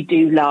something that you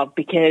do love,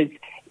 because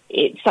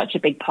it's such a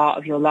big part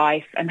of your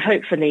life, and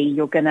hopefully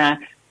you're going to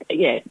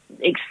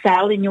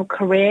excel in your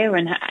career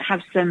and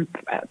have some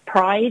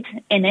pride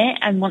in it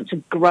and want to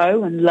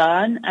grow and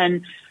learn.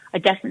 And I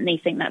definitely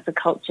think that's a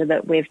culture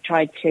that we've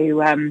tried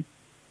to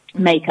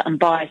make it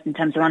Unbiased, in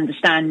terms of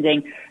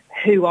understanding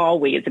who are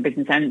we as a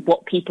business and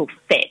what people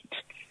fit.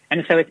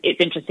 And so it's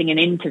interesting in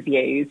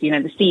interviews, the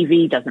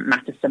CV doesn't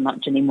matter so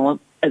much anymore.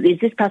 Is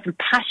this person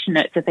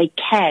passionate? Do they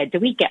care? Do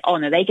we get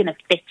on? Are they going to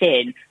fit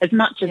in as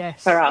much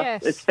as for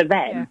us as for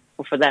them,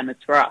 or for them as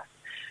for us?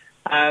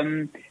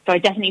 So I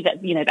definitely,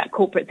 that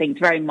corporate thing's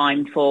very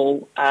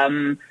mindful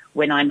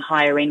when I'm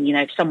hiring.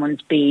 If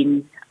someone's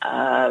been,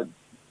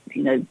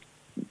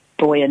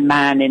 boy and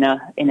man in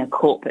a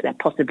corporate, they're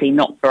possibly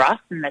not for us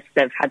unless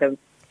they've had a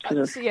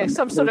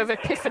some sort of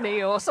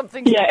epiphany or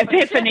something. Yeah,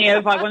 epiphany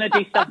of I want to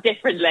do stuff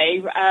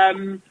differently.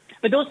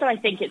 But also I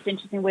think it's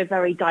interesting, we're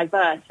very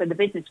diverse. So the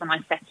business, when I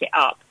set it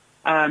up,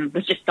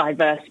 was just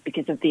diverse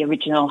because of the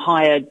original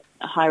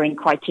hiring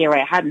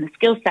criteria I had and the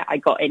skill set I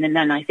got in. And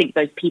then I think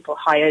those people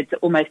hired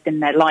almost in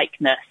their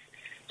likeness.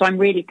 So I'm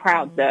really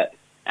proud that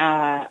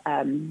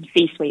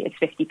C-suite is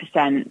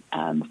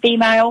 50%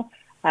 female.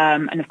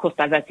 And of course,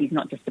 diversity is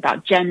not just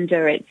about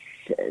gender. It's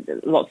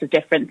lots of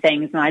different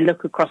things. And I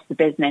look across the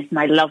business and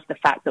I love the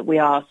fact that we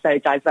are so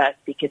diverse,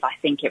 because I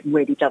think it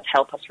really does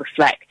help us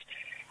reflect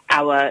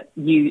our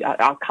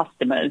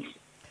customers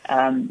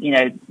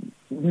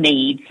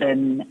needs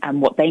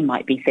and what they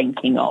might be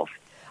thinking of.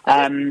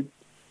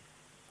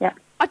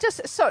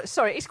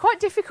 Sorry, it's quite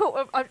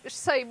difficult. I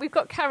say we've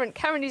got Karen.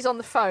 Karen is on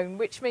the phone,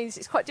 which means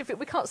it's quite difficult.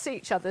 We can't see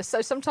each other,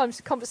 so sometimes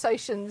the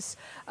conversations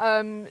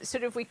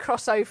we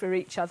cross over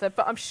each other.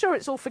 But I'm sure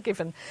it's all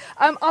forgiven.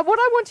 What I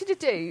wanted to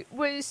do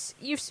was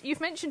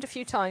you've mentioned a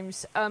few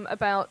times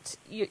about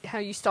how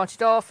you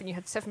started off and you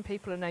had 7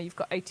 people and now you've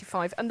got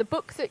 85. And the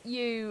book that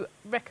you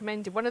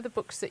recommended, one of the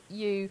books that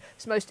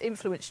has most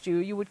influenced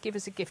you would give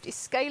as a gift, is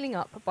Scaling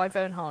Up by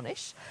Verne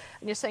Harnish.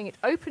 And you're saying it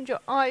opened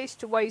your eyes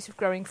to ways of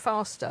growing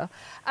faster.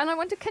 And I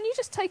wonder, can you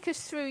just take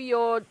us through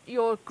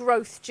your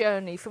growth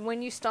journey from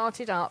when you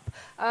started up,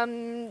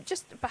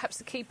 just perhaps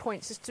the key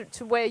points as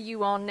to where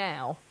you are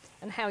now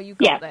and how you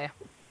got there?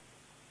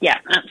 Yeah,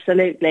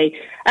 absolutely.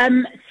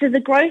 So the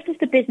growth of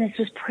the business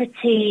was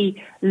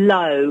pretty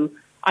low,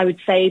 I would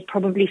say,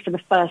 probably for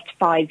the first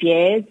 5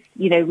 years.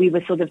 We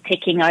were sort of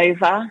ticking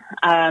over.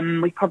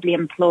 We probably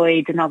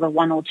employed another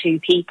 1 or 2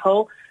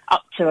 people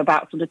up to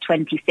about sort of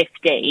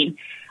 2015,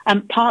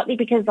 partly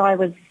because I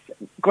was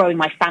growing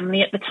my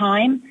family at the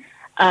time,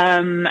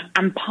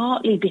 and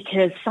partly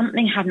because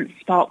something hadn't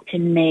sparked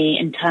in me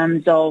in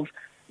terms of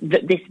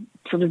that this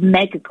sort of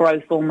mega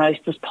growth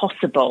almost was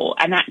possible.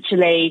 And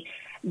actually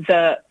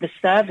the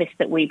service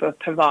that we were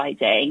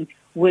providing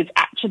was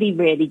actually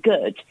really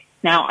good.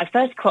 Now, I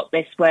first clocked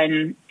this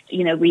when,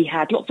 we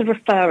had lots of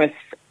referrers,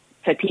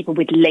 so people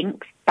with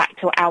links back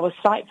to our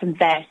site from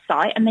their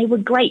site, and they were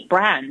great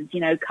brands.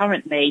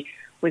 Currently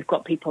we've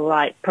got people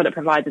like product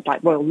providers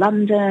like Royal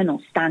London or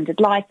Standard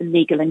Life and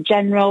Legal &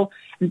 General,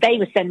 and they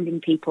were sending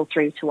people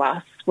through to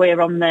us. We're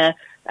on the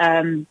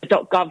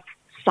 .gov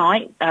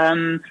site,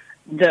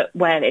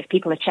 where if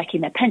people are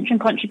checking their pension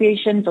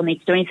contributions or need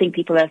to do anything,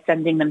 people are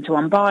sending them to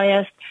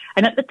Unbiased.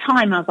 And at the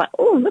time I was like,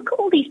 oh, look at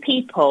all these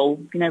people,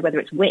 whether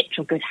it's Which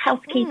or Good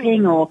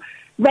Housekeeping or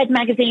Red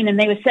Magazine, and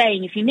they were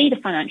saying, if you need a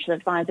financial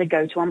advisor,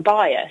 go to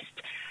Unbiased.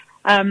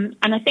 And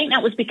I think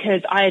that was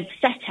because I had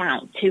set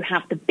out to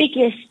have the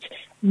biggest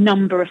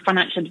number of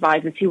financial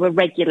advisors who were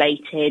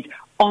regulated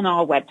on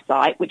our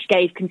website, which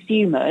gave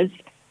consumers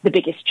the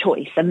biggest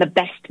choice and the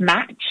best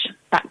match,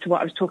 back to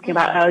what I was talking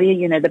about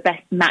earlier, the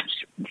best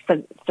match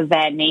for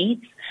their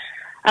needs.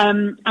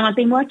 And I've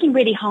been working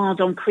really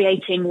hard on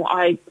creating what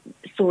I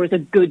saw as a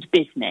good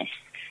business.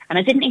 And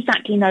I didn't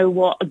exactly know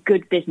what a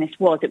good business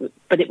was,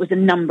 but it was a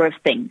number of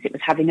things. It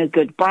was having a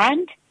good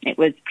brand, it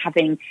was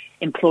having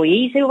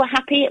employees who were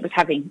happy, it was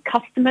having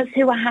customers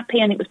who were happy,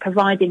 and it was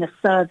providing a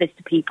service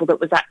to people that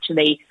was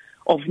actually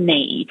of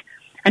need.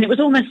 And it was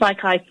almost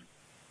like I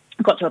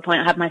got to a point,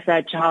 I had my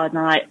 3rd child, and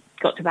I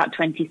got to about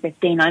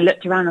 2015, I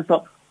looked around and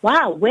thought,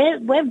 wow, we're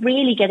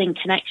really getting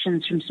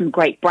connections from some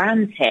great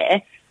brands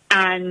here,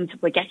 and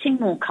we're getting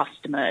more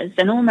customers,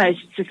 and almost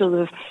the sort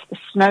of the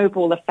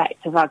snowball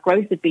effect of our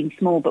growth had been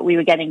small, but we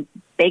were getting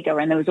bigger,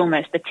 and there was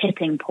almost a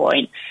tipping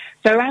point.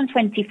 So around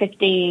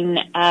 2015,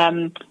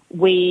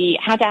 we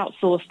had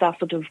outsourced our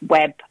sort of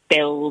web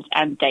build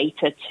and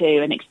data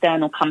to an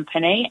external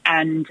company,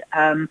 and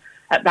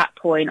at that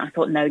point I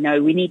thought,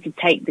 no, we need to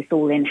take this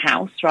all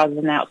in-house rather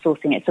than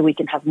outsourcing it so we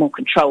can have more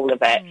control of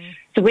it.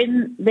 So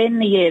within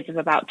the years of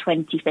about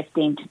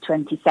 2015 to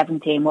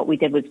 2017, what we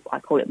did was, I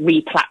call it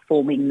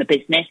re-platforming the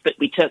business, but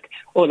we took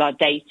all our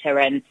data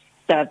and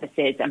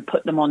services and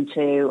put them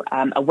onto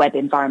a web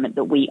environment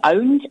that we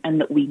owned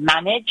and that we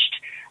managed.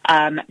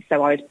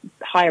 So I was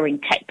hiring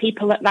tech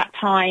people at that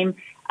time.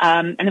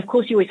 And of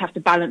course, you always have to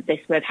balance this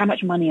with how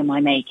much money am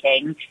I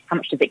making? How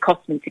much does it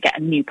cost me to get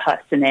a new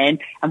person in?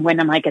 And when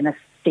am I going to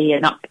see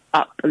an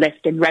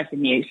uplift in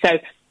revenue? So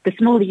the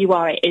smaller you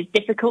are, it is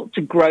difficult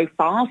to grow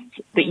fast,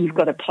 but you've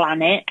got to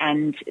plan it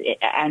and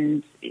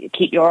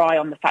keep your eye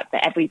on the fact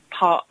that every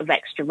part of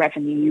extra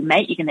revenue you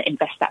make, you're going to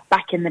invest that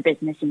back in the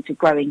business into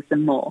growing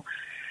some more.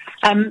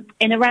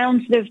 In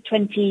around sort of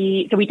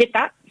so we did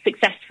that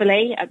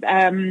successfully,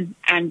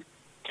 and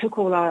took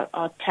all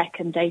our tech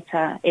and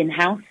data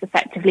in-house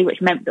effectively,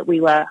 which meant that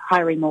we were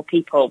hiring more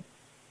people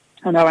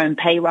on our own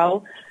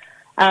payroll.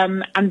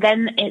 And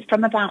then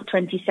from about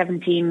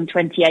 2017,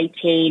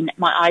 2018,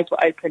 my eyes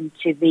were open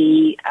to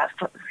the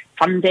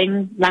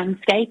funding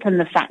landscape and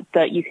the fact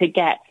that you could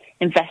get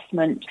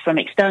investment from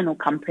external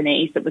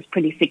companies that was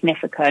pretty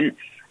significant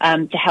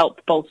to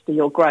help bolster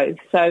your growth.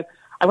 So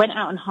I went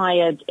out and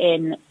hired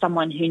in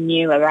someone who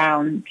knew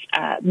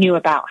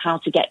about how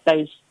to get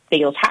those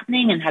deals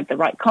happening and had the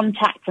right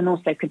contacts, and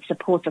also could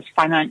support us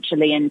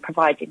financially in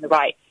providing the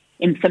right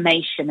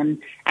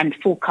information and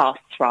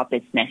forecasts for our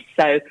business.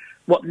 So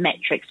what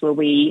metrics were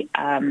we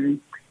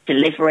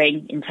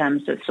delivering in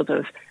terms of sort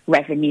of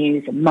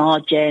revenues and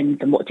margins,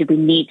 and what did we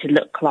need to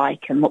look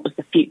like, and what was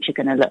the future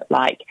going to look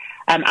like?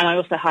 And I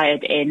also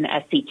hired in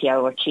a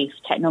CTO, or Chief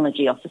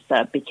Technology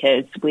Officer,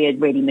 because we had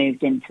really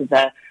moved into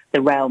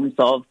the realms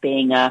of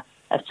being a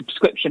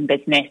subscription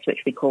business, which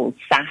we called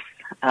SaaS.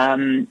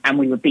 And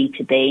we were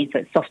B2B, so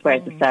it's software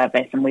as a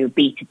service, and we were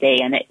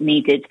B2B, and it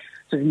needed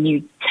sort of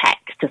new tech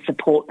to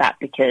support that,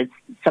 because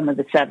some of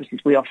the services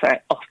we offer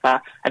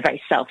are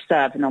very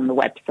self-serve and on the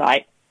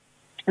website.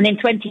 And in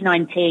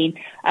 2019,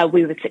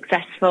 we were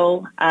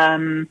successful. At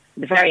the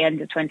very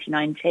end of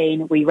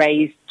 2019, we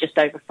raised just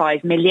over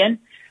 5 million.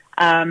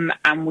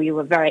 And we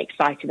were very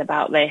excited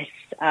about this.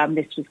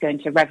 This was going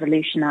to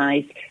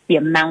revolutionise the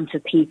amount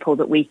of people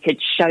that we could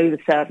show the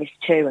service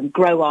to and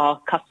grow our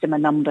customer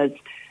numbers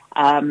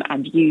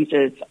and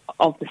users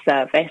of the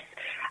service.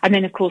 And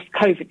then, of course,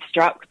 COVID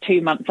struck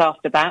 2 months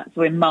after that,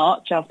 so in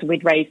March, after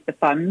we'd raised the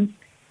funds.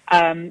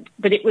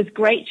 But it was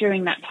great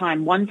during that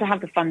time, one, to have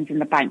the funds in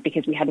the bank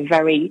because we had a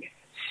very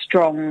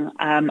strong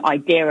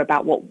idea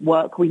about what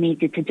work we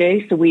needed to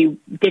do. So we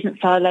didn't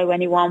furlough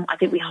anyone. I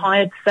think we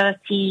hired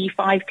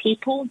 35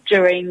 people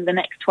during the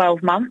next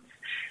 12 months,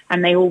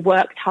 and they all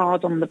worked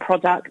hard on the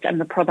product and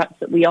the products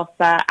that we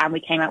offer. And we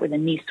came out with a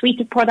new suite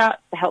of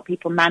products to help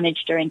people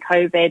manage during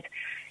COVID.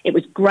 It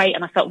was great,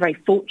 and I felt very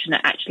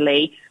fortunate,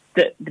 actually,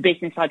 that the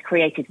business I'd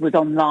created was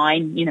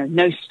online,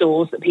 no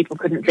stores that people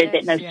couldn't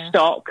visit,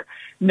 stock,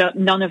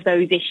 none of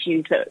those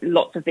issues that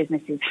lots of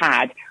businesses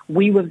had.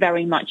 We were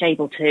very much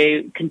able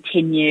to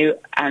continue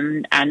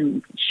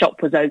and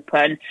shop was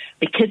open.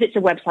 Because it's a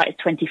website,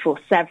 it's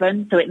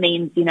 24/7. So it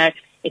means,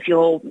 if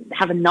you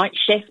have a night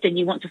shift and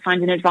you want to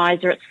find an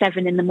advisor at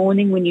 7 in the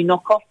morning when you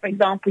knock off, for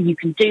example, you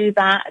can do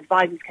that.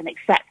 Advisors can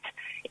accept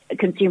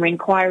consumer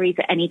inquiries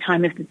at any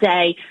time of the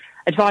day.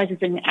 Advisors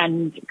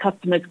and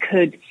customers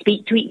could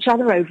speak to each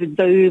other over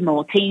Zoom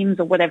or Teams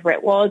or whatever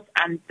it was,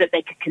 and that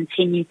they could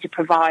continue to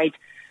provide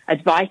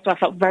advice. So I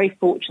felt very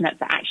fortunate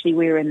that actually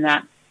we were in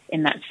that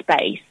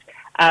space.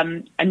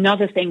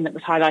 Another thing that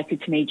was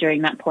highlighted to me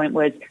during that point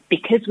was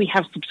because we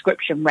have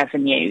subscription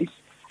revenues,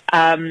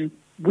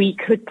 we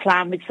could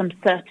plan with some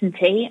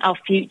certainty our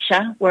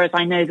future, whereas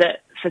I know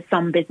that for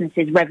some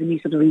businesses, revenue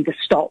sort of either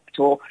stopped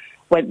or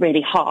went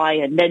really high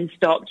and then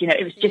stopped.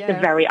 It was just a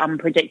very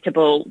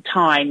unpredictable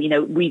time.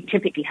 We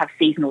typically have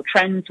seasonal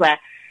trends where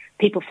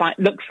people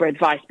look for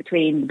advice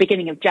between the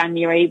beginning of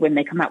January when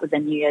they come out with their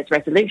New Year's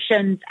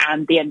resolutions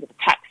and the end of the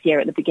tax year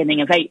at the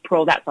beginning of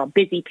April. That's our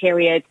busy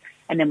period.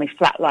 And then we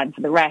flatline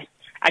for the rest.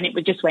 And it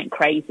just went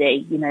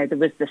crazy. There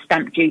was the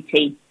stamp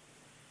duty.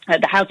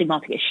 The housing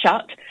market is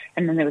shut.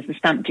 And then there was the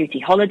stamp duty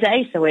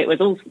holiday. So it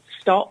was all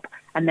stop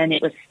and then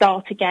it was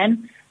start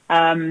again.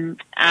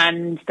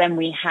 And then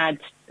we had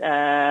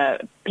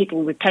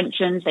people with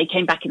pensions. They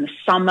came back in the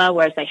summer,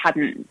 whereas they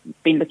hadn't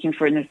been looking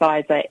for an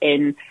advisor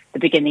in the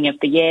beginning of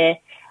the year.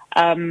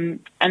 And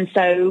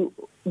so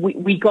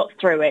we got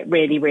through it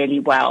really, really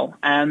well.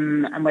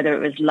 And whether it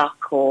was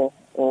luck or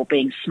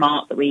being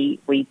smart that we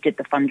did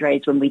the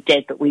fundraise when we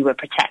did, but we were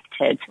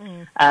protected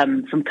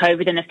from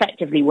COVID, and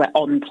effectively we're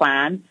on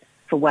plan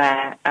for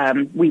where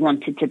we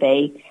wanted to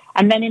be.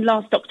 And then in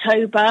last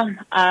October,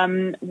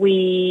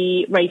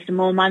 we raised some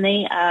more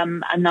money,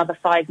 another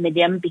 5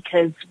 million,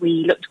 because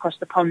we looked across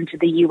the pond to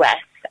the US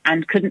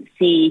and couldn't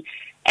see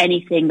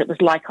anything that was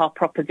like our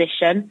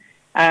proposition.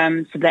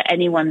 So that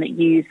anyone that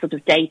used sort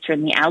of data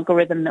and the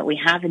algorithm that we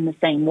have in the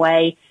same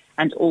way,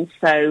 and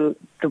also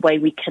the way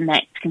we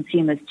connect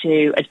consumers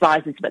to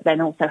advisors, but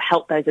then also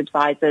help those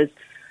advisors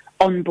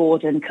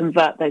onboard and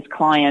convert those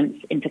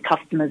clients into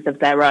customers of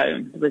their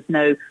own. There was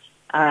no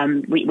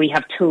we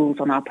have tools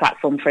on our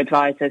platform for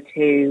advisors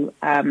who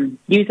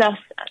use us,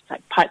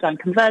 like pipeline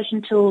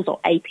conversion tools or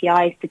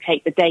APIs to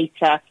take the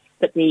data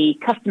that the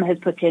customer has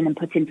put in and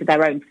put into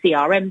their own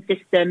CRM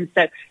system.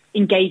 So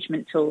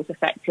engagement tools,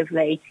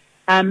 effectively.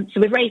 So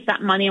we've raised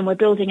that money and we're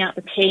building out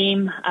the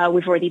team.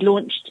 We've already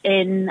launched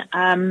in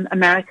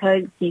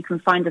America. You can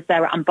find us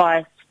there at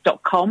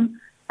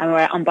unbiased.com. And we're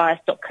at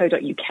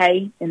unbiased.co.uk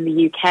in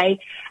the UK.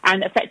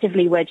 And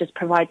effectively, we're just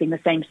providing the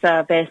same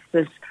service.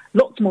 There's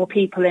lots more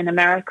people in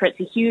America. It's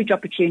a huge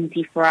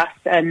opportunity for us.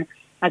 And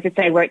as I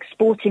say, we're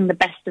exporting the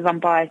best of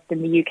Unbiased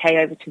in the UK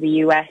over to the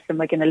US, and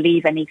we're going to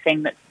leave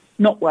anything that's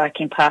not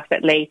working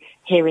perfectly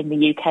here in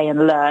the UK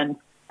and learn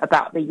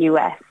about the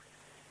US.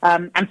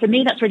 And for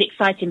me, that's really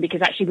exciting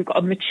because actually we've got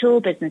a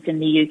mature business in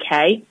the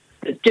UK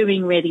that's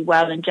doing really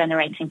well and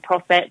generating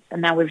profits.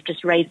 And now we've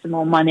just raised some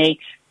more money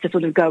to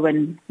sort of go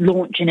and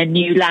launch in a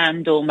new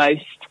land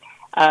almost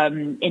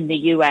in the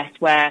US,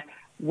 where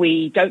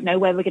we don't know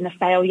where we're going to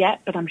fail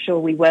yet, but I'm sure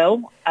we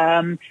will.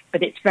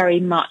 But it's very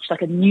much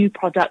like a new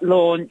product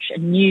launch, a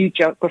new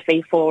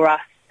geography for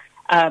us.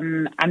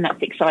 And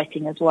that's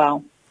exciting as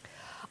well.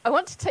 I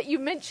want to take, you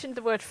mentioned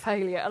the word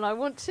failure, and I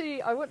want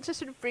to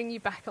sort of bring you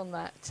back on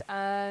that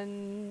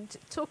and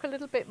talk a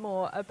little bit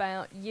more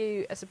about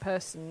you as a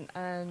person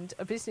and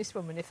a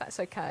businesswoman, if that's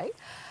okay.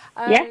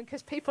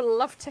 Because people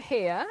love to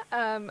hear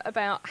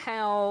about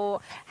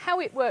how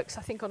it works,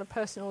 I think, on a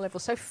personal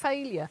level. So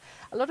failure.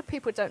 A lot of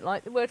people don't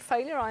like the word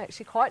failure. I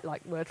actually quite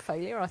like the word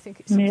failure. I think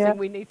it's something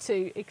we need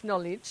to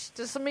acknowledge.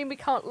 Doesn't mean we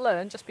can't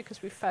learn just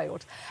because we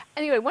failed.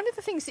 Anyway, one of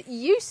the things that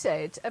you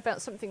said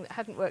about something that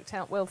hadn't worked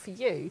out well for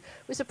you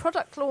was a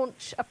product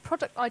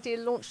idea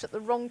launched at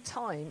the wrong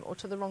time or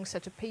to the wrong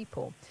set of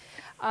people.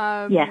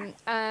 And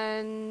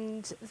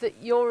that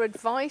your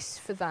advice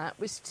for that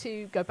was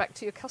to go back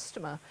to your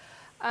customer.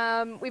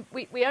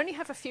 We only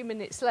have a few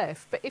minutes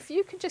left, but if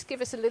you could just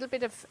give us a little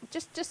bit of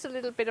just a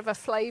little bit of a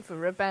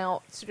flavour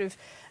about sort of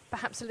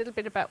perhaps a little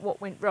bit about what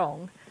went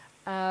wrong,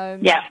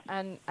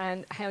 and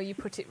how you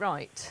put it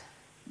right.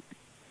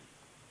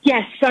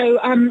 Yes, so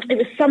it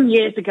was some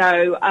years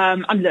ago.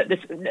 Look,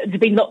 there's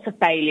been lots of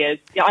failures.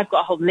 Yeah, I've got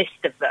a whole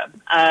list of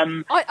them.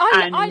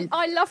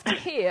 I love to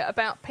hear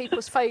about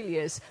people's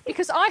failures,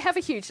 because I have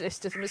a huge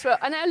list of them as well,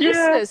 and our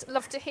listeners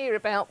love to hear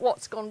about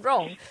what's gone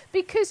wrong,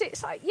 because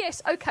it's like,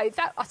 yes, okay,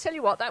 that, I tell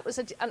you what, that was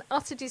an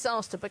utter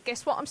disaster, but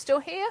guess what? I'm still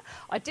here.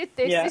 I did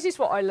this. This is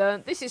what I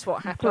learned. This is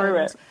what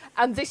happened,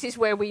 and this is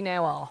where we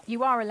now are.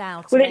 You are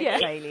allowed to make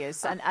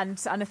failures, and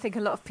I think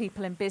a lot of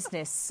people in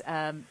business,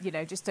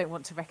 just don't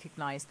want to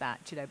recognise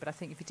that, but I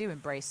think if you do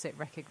embrace it,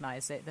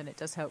 recognise it, then it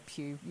does help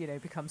you,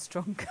 become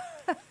stronger.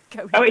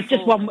 It's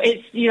just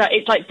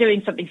it's like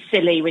doing something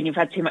silly when you've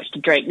had too much to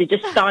drink. You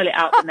just style it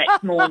out the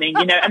next morning,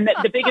 and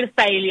the bigger the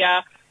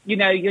failure,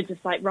 you're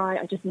just like, right,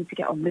 I just need to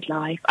get on with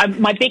life.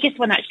 My biggest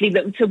one, actually,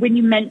 so when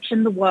you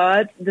mention the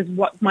word, there's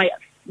what my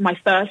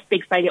first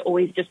big failure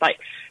always just like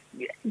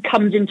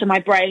comes into my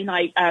brain.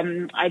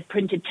 I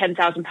printed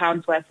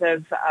 £10,000 worth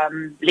of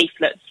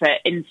leaflets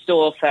in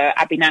store for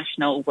Abbey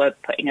National. We're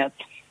putting a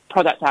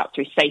product out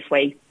through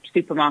Safeway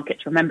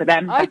supermarkets. Remember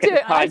them? I do.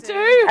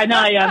 And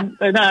I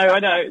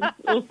know.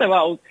 It's all so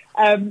old.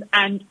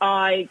 And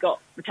I got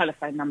the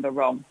telephone number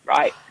wrong,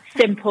 right?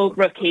 Simple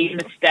rookie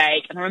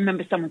mistake. And I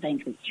remember someone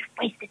saying to me, "You've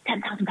wasted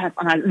 £10,000.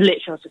 And I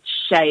literally was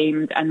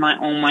ashamed and like,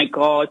 oh my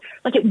God.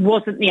 Like, it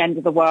wasn't the end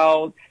of the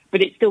world,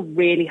 but it still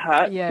really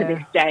hurts to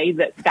this day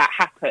that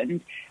happened.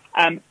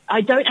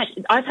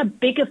 I've had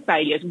bigger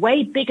failures,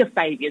 way bigger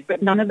failures,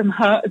 but none of them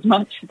hurt as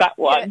much as that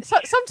one. Yeah,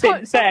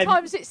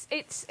 sometimes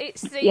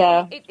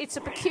it's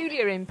a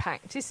peculiar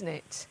impact, isn't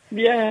it?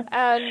 Yeah.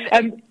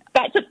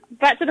 Back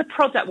to the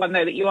product one,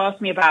 though, that you asked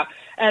me about.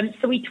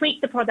 So we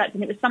tweaked the product,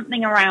 and it was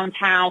something around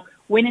how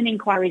when an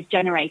inquiry is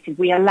generated,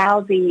 we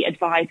allow the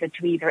advisor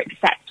to either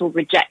accept or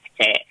reject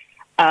it.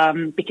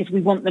 Because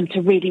we want them to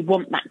really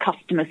want that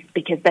customer,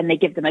 because then they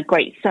give them a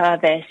great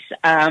service,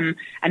 and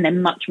they're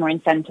much more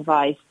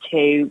incentivized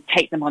to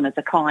take them on as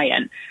a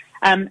client.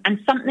 And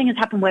something has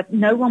happened where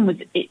no one was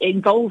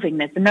involving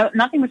this, and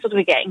nothing was sort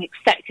of getting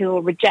accepted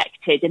or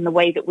rejected in the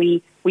way that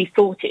we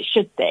thought it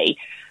should be.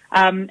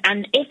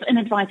 And if an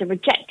advisor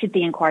rejected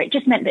the inquiry, it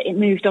just meant that it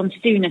moved on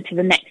sooner to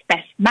the next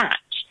best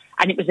match.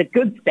 And it was a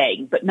good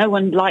thing, but no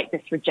one liked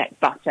this reject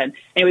button.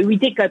 Anyway, we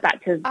did go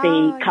back to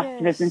the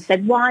customers and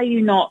said, why are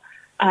you not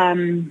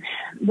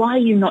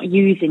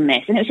using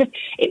this? And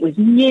it was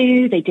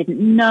new. They didn't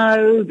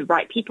know. The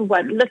right people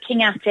weren't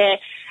looking at it.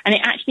 And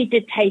it actually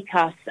did take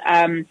us,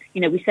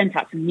 we sent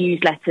out some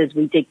newsletters.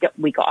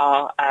 We got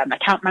our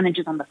account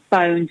managers on the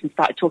phones and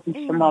started talking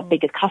to some of our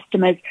bigger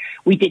customers.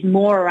 We did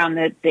more around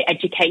the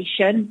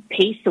education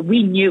piece. So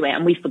we knew it,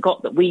 and we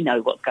forgot that we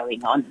know what's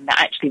going on, and that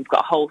actually we've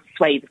got a whole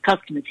swathe of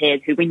customers here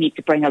who we need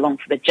to bring along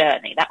for the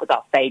journey. That was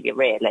our failure,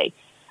 really.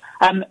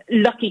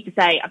 Lucky to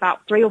say,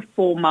 about 3 or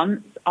 4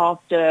 months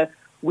after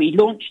we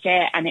launched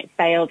it and it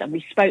failed, and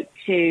we spoke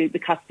to the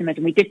customers,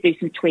 and we did do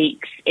some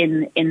tweaks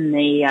in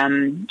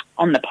the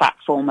on the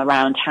platform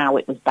around how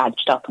it was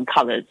badged up and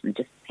colours and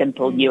just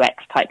simple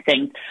UX type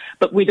things.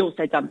 But we'd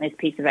also done this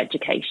piece of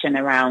education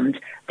around,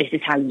 this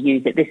is how you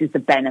use it, this is the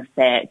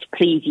benefit,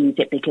 please use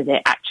it because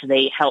it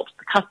actually helps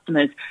the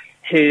customers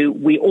who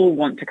we all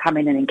want to come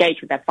in and engage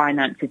with their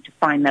finances to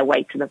find their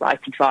way to the right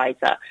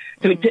advisor.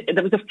 So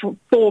there was a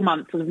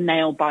 4-month sort of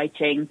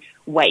nail-biting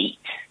wait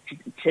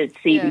to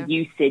see the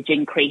usage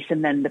increase,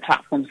 and then the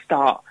platform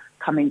start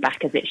coming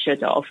back as it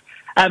should have.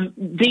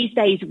 These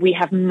days we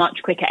have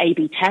much quicker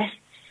A/B tests,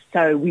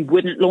 so we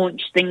wouldn't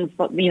launch things,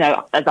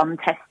 as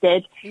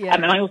untested.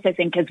 And I also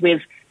think as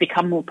we've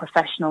become more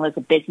professional as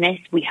a business,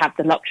 we have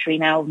the luxury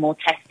now of more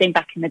testing.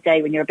 Back in the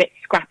day when you're a bit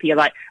scrappy, you're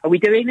like, are we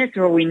doing this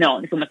or are we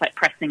not? It's almost like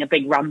pressing a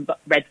big red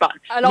button.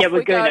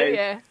 We're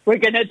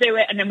going to do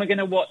it, and then we're going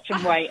to watch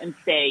and wait and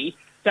see.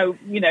 So,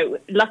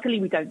 luckily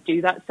we don't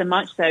do that so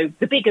much. So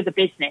the bigger the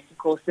business, of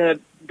course, the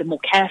more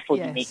careful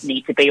you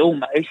need to be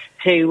almost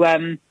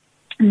to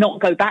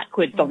not go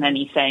backwards on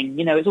anything.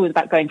 It's always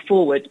about going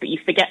forward, but you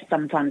forget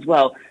sometimes,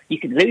 you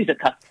can lose a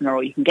customer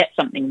or you can get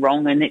something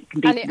wrong, and it can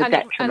be to the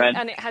detriment.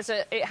 And it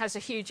has a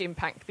huge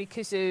impact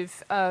because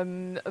of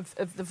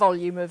the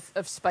volume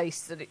of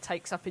space that it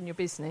takes up in your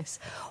business.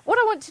 What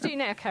I want to do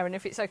now, Karen,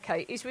 if it's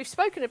okay, is we've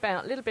spoken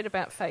a little bit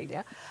about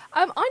failure.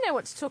 I now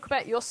want to talk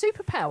about your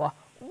superpower.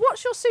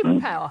 What's your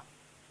superpower?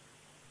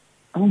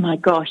 Oh my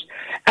gosh.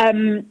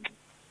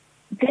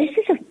 This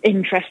is an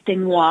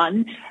interesting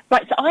one.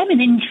 Right, so I'm an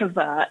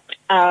introvert,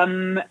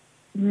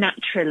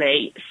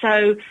 naturally.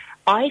 So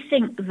I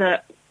think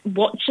that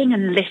watching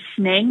and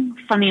listening,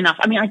 funny enough,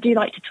 I do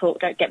like to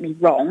talk, don't get me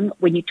wrong,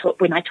 when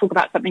I talk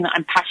about something that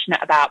I'm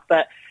passionate about,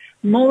 but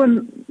more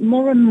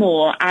and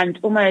more, and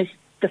almost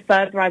the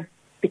further I've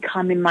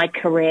become in my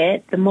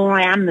career, the more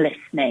I am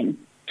listening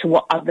to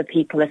what other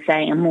people are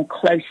saying, and more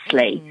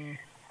closely.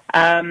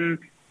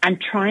 And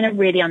trying to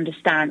really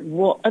understand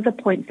what are the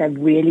points they're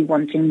really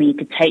wanting me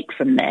to take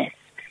from this.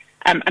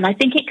 And I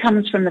think it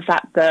comes from the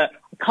fact that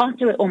I can't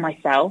do it all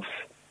myself.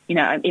 You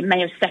know, it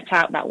may have set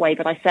out that way,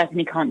 but I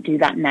certainly can't do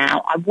that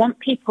now. I want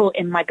people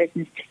in my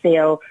business to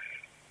feel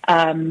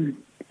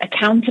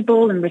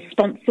accountable and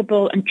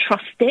responsible and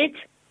trusted,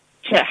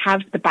 to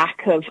have the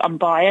back of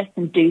Unbiased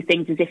and do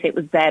things as if it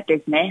was their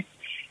business.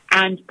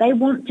 And they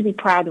want to be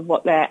proud of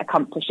what they're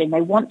accomplishing.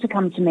 They want to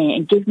come to me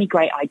and give me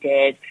great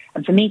ideas,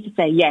 and for me to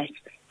say, yes,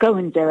 go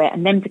and do it,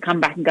 and them to come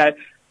back and go,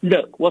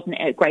 look, wasn't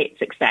it a great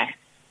success?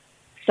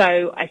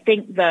 So I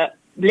think that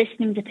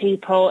listening to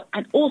people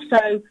and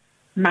also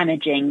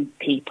managing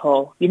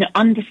people, you know,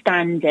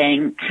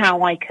 understanding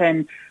how I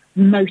can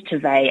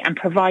motivate and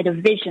provide a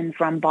vision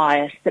for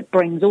Unbiased that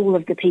brings all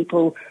of the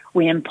people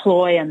we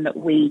employ and that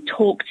we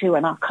talk to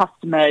and our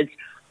customers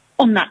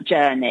on that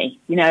journey.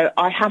 You know,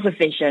 I have a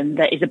vision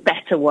that is a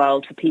better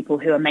world for people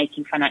who are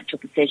making financial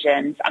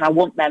decisions, and I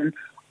want them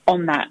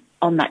on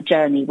that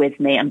journey with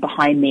me and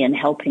behind me and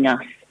helping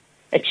us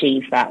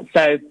achieve that.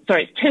 So,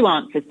 sorry, it's two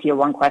answers to your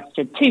one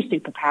question, two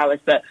superpowers,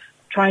 but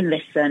try and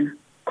listen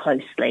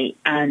closely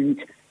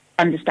and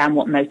understand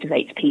what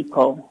motivates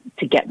people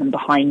to get them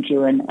behind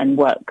you and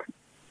work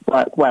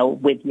well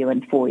with you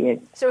and for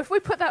you. So if we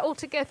put that all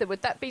together,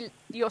 would that be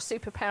your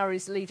superpower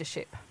is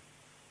leadership?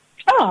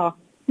 Oh,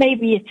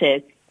 maybe it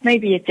is.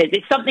 Maybe it is.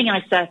 It's something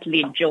I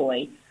certainly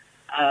enjoy.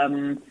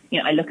 You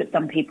know, I look at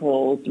some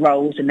people's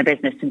roles in the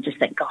business and just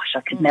think, gosh,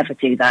 I could never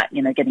do that,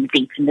 you know, getting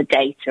deep in the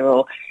data,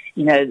 or,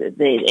 you know,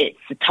 it's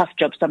a tough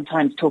job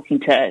sometimes talking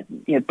to,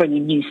 you know,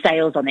 bringing new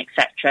sales on,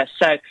 etc.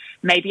 So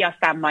maybe I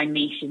found my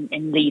niche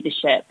in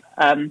leadership.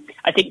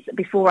 I think that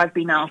before I've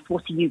been asked,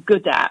 what are you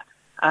good at?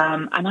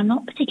 And I'm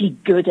not particularly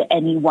good at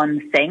any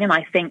one thing. And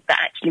I think that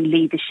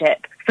actually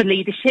for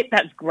leadership,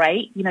 that's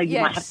great. You know,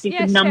 you might have to do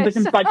some numbers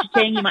and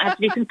budgeting. You might have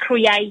to do some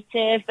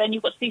creative. Then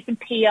you've got to do some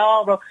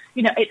PR, or,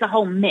 you know, it's a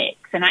whole mix.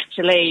 And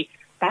actually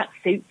that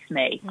suits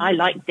me. I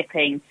like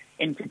dipping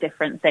into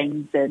different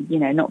things and, you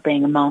know, not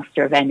being a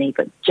master of any,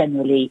 but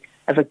generally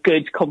of a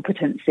good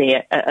competency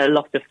at a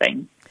lot of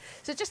things.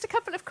 So just a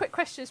couple of quick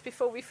questions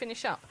before we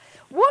finish up.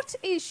 What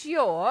is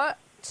your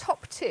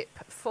top tip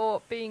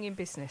for being in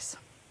business?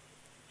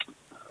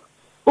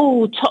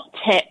 Oh, top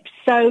tips.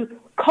 So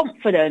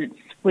confidence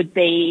would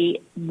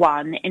be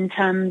one, in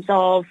terms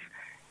of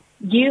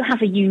you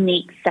have a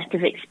unique set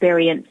of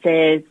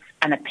experiences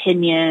and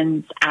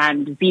opinions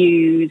and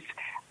views.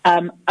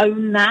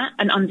 Own that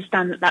and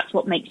understand that that's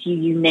what makes you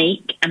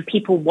unique, and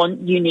people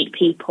want unique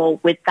people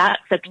with that.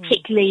 So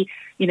particularly,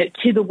 you know,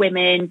 to the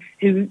women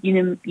who, you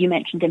know, you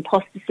mentioned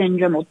imposter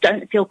syndrome or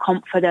don't feel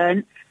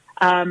confident,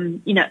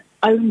 you know,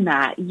 own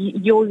that.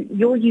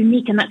 You're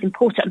unique, and that's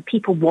important, and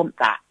people want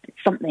that. It's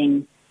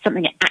something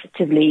that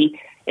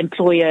actively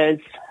employers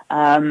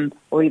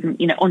or even,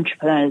 you know,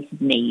 employers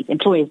need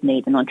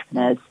and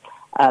entrepreneurs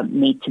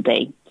need to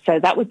be. So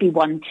that would be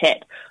one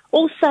tip.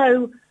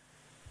 Also,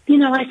 you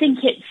know, I think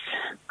it's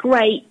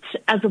great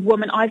as a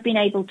woman. I've been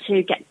able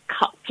to get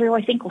cut through,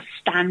 I think, or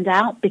stand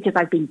out because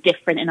I've been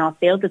different in our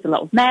field. There's a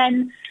lot of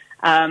men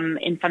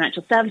in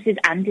financial services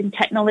and in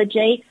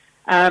technology.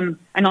 And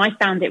I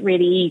found it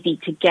really easy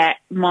to get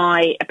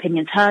my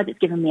opinions heard. It's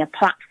given me a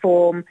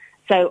platform.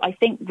 So I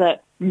think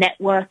that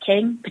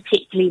networking,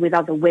 particularly with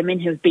other women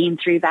who have been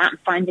through that, and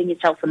finding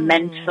yourself a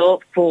mentor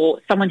for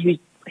someone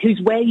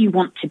who's where you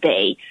want to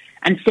be,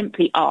 and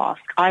simply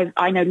ask.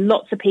 I know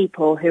lots of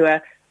people who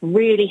are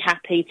really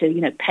happy to,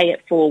 you know, pay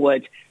it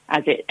forward,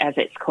 as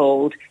it's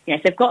called. You know,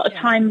 if they've got a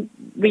time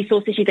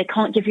resource issue, they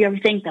can't give you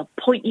everything. They'll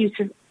point you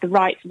to the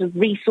right sort of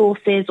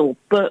resources or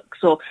books,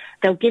 or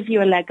they'll give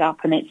you a leg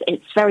up, and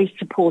it's very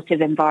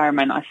supportive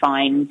environment, I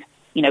find,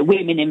 you know,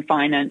 women in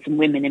finance and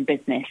women in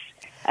business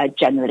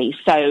generally.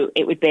 So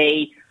it would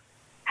be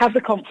have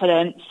the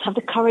confidence, have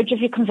the courage of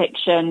your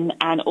conviction,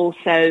 and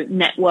also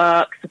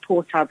network,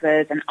 support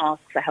others, and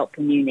ask for help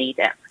when you need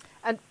it.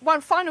 And one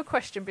final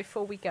question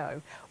before we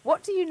go.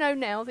 What do you know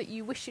now that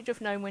you wish you'd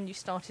have known when you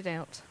started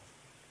out?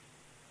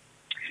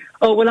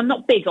 Oh, well, I'm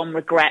not big on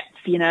regrets.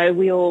 You know,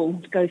 we all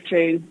go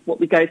through what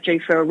we go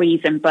through for a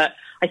reason. But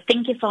I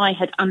think if I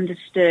had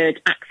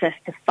understood access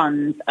to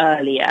funds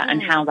earlier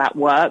and how that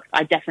works,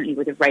 I definitely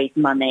would have raised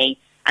money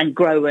and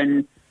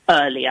grown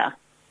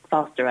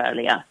faster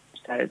earlier.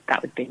 So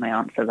that would be my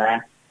answer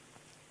there.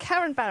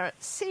 Karen Barrett,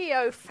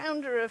 CEO,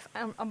 founder of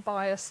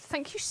Unbiased,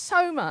 thank you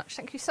so much.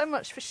 Thank you so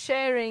much for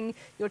sharing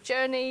your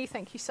journey.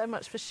 Thank you so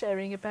much for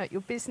sharing about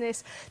your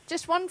business.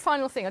 Just one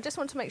final thing. I just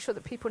want to make sure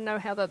that people know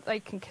how that they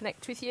can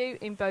connect with you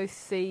in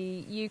both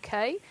the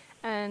UK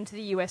and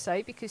the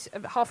USA, because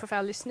half of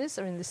our listeners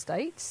are in the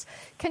States.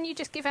 Can you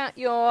just give out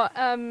your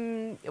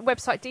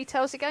website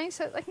details again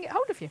so that they can get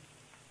hold of you?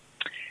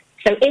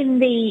 So in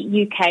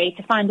the UK,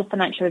 to find a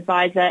financial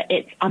advisor,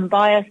 it's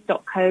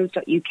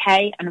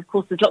unbiased.co.uk. And of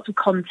course, there's lots of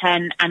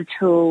content and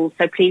tools,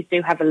 so please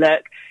do have a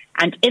look.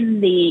 And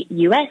in the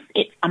US,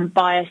 it's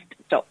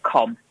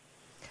unbiased.com.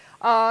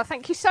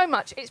 Thank you so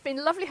much. It's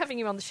been lovely having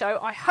you on the show.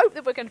 I hope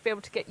that we're going to be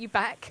able to get you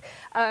back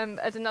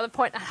at another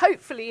point, and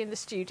hopefully in the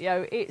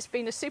studio. It's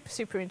been a super,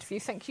 super interview.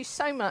 Thank you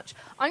so much.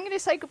 I'm going to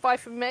say goodbye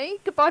from me.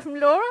 Goodbye from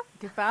Laura.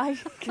 Goodbye.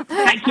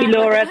 Thank you,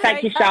 Laura.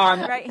 Thank you, Sian.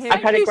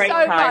 I've had a great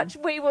time. Thank you so much.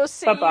 We will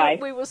see Bye-bye. you.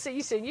 We will see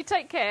you soon. You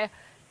take care.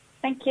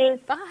 Thank you.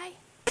 Bye.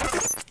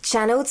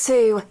 Channel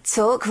 2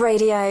 Talk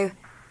Radio.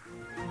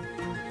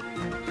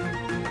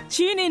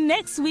 Tune in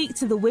next week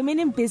to the Women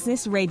in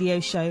Business radio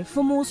show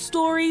for more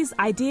stories,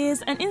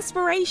 ideas and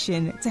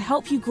inspiration to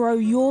help you grow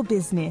your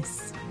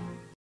business.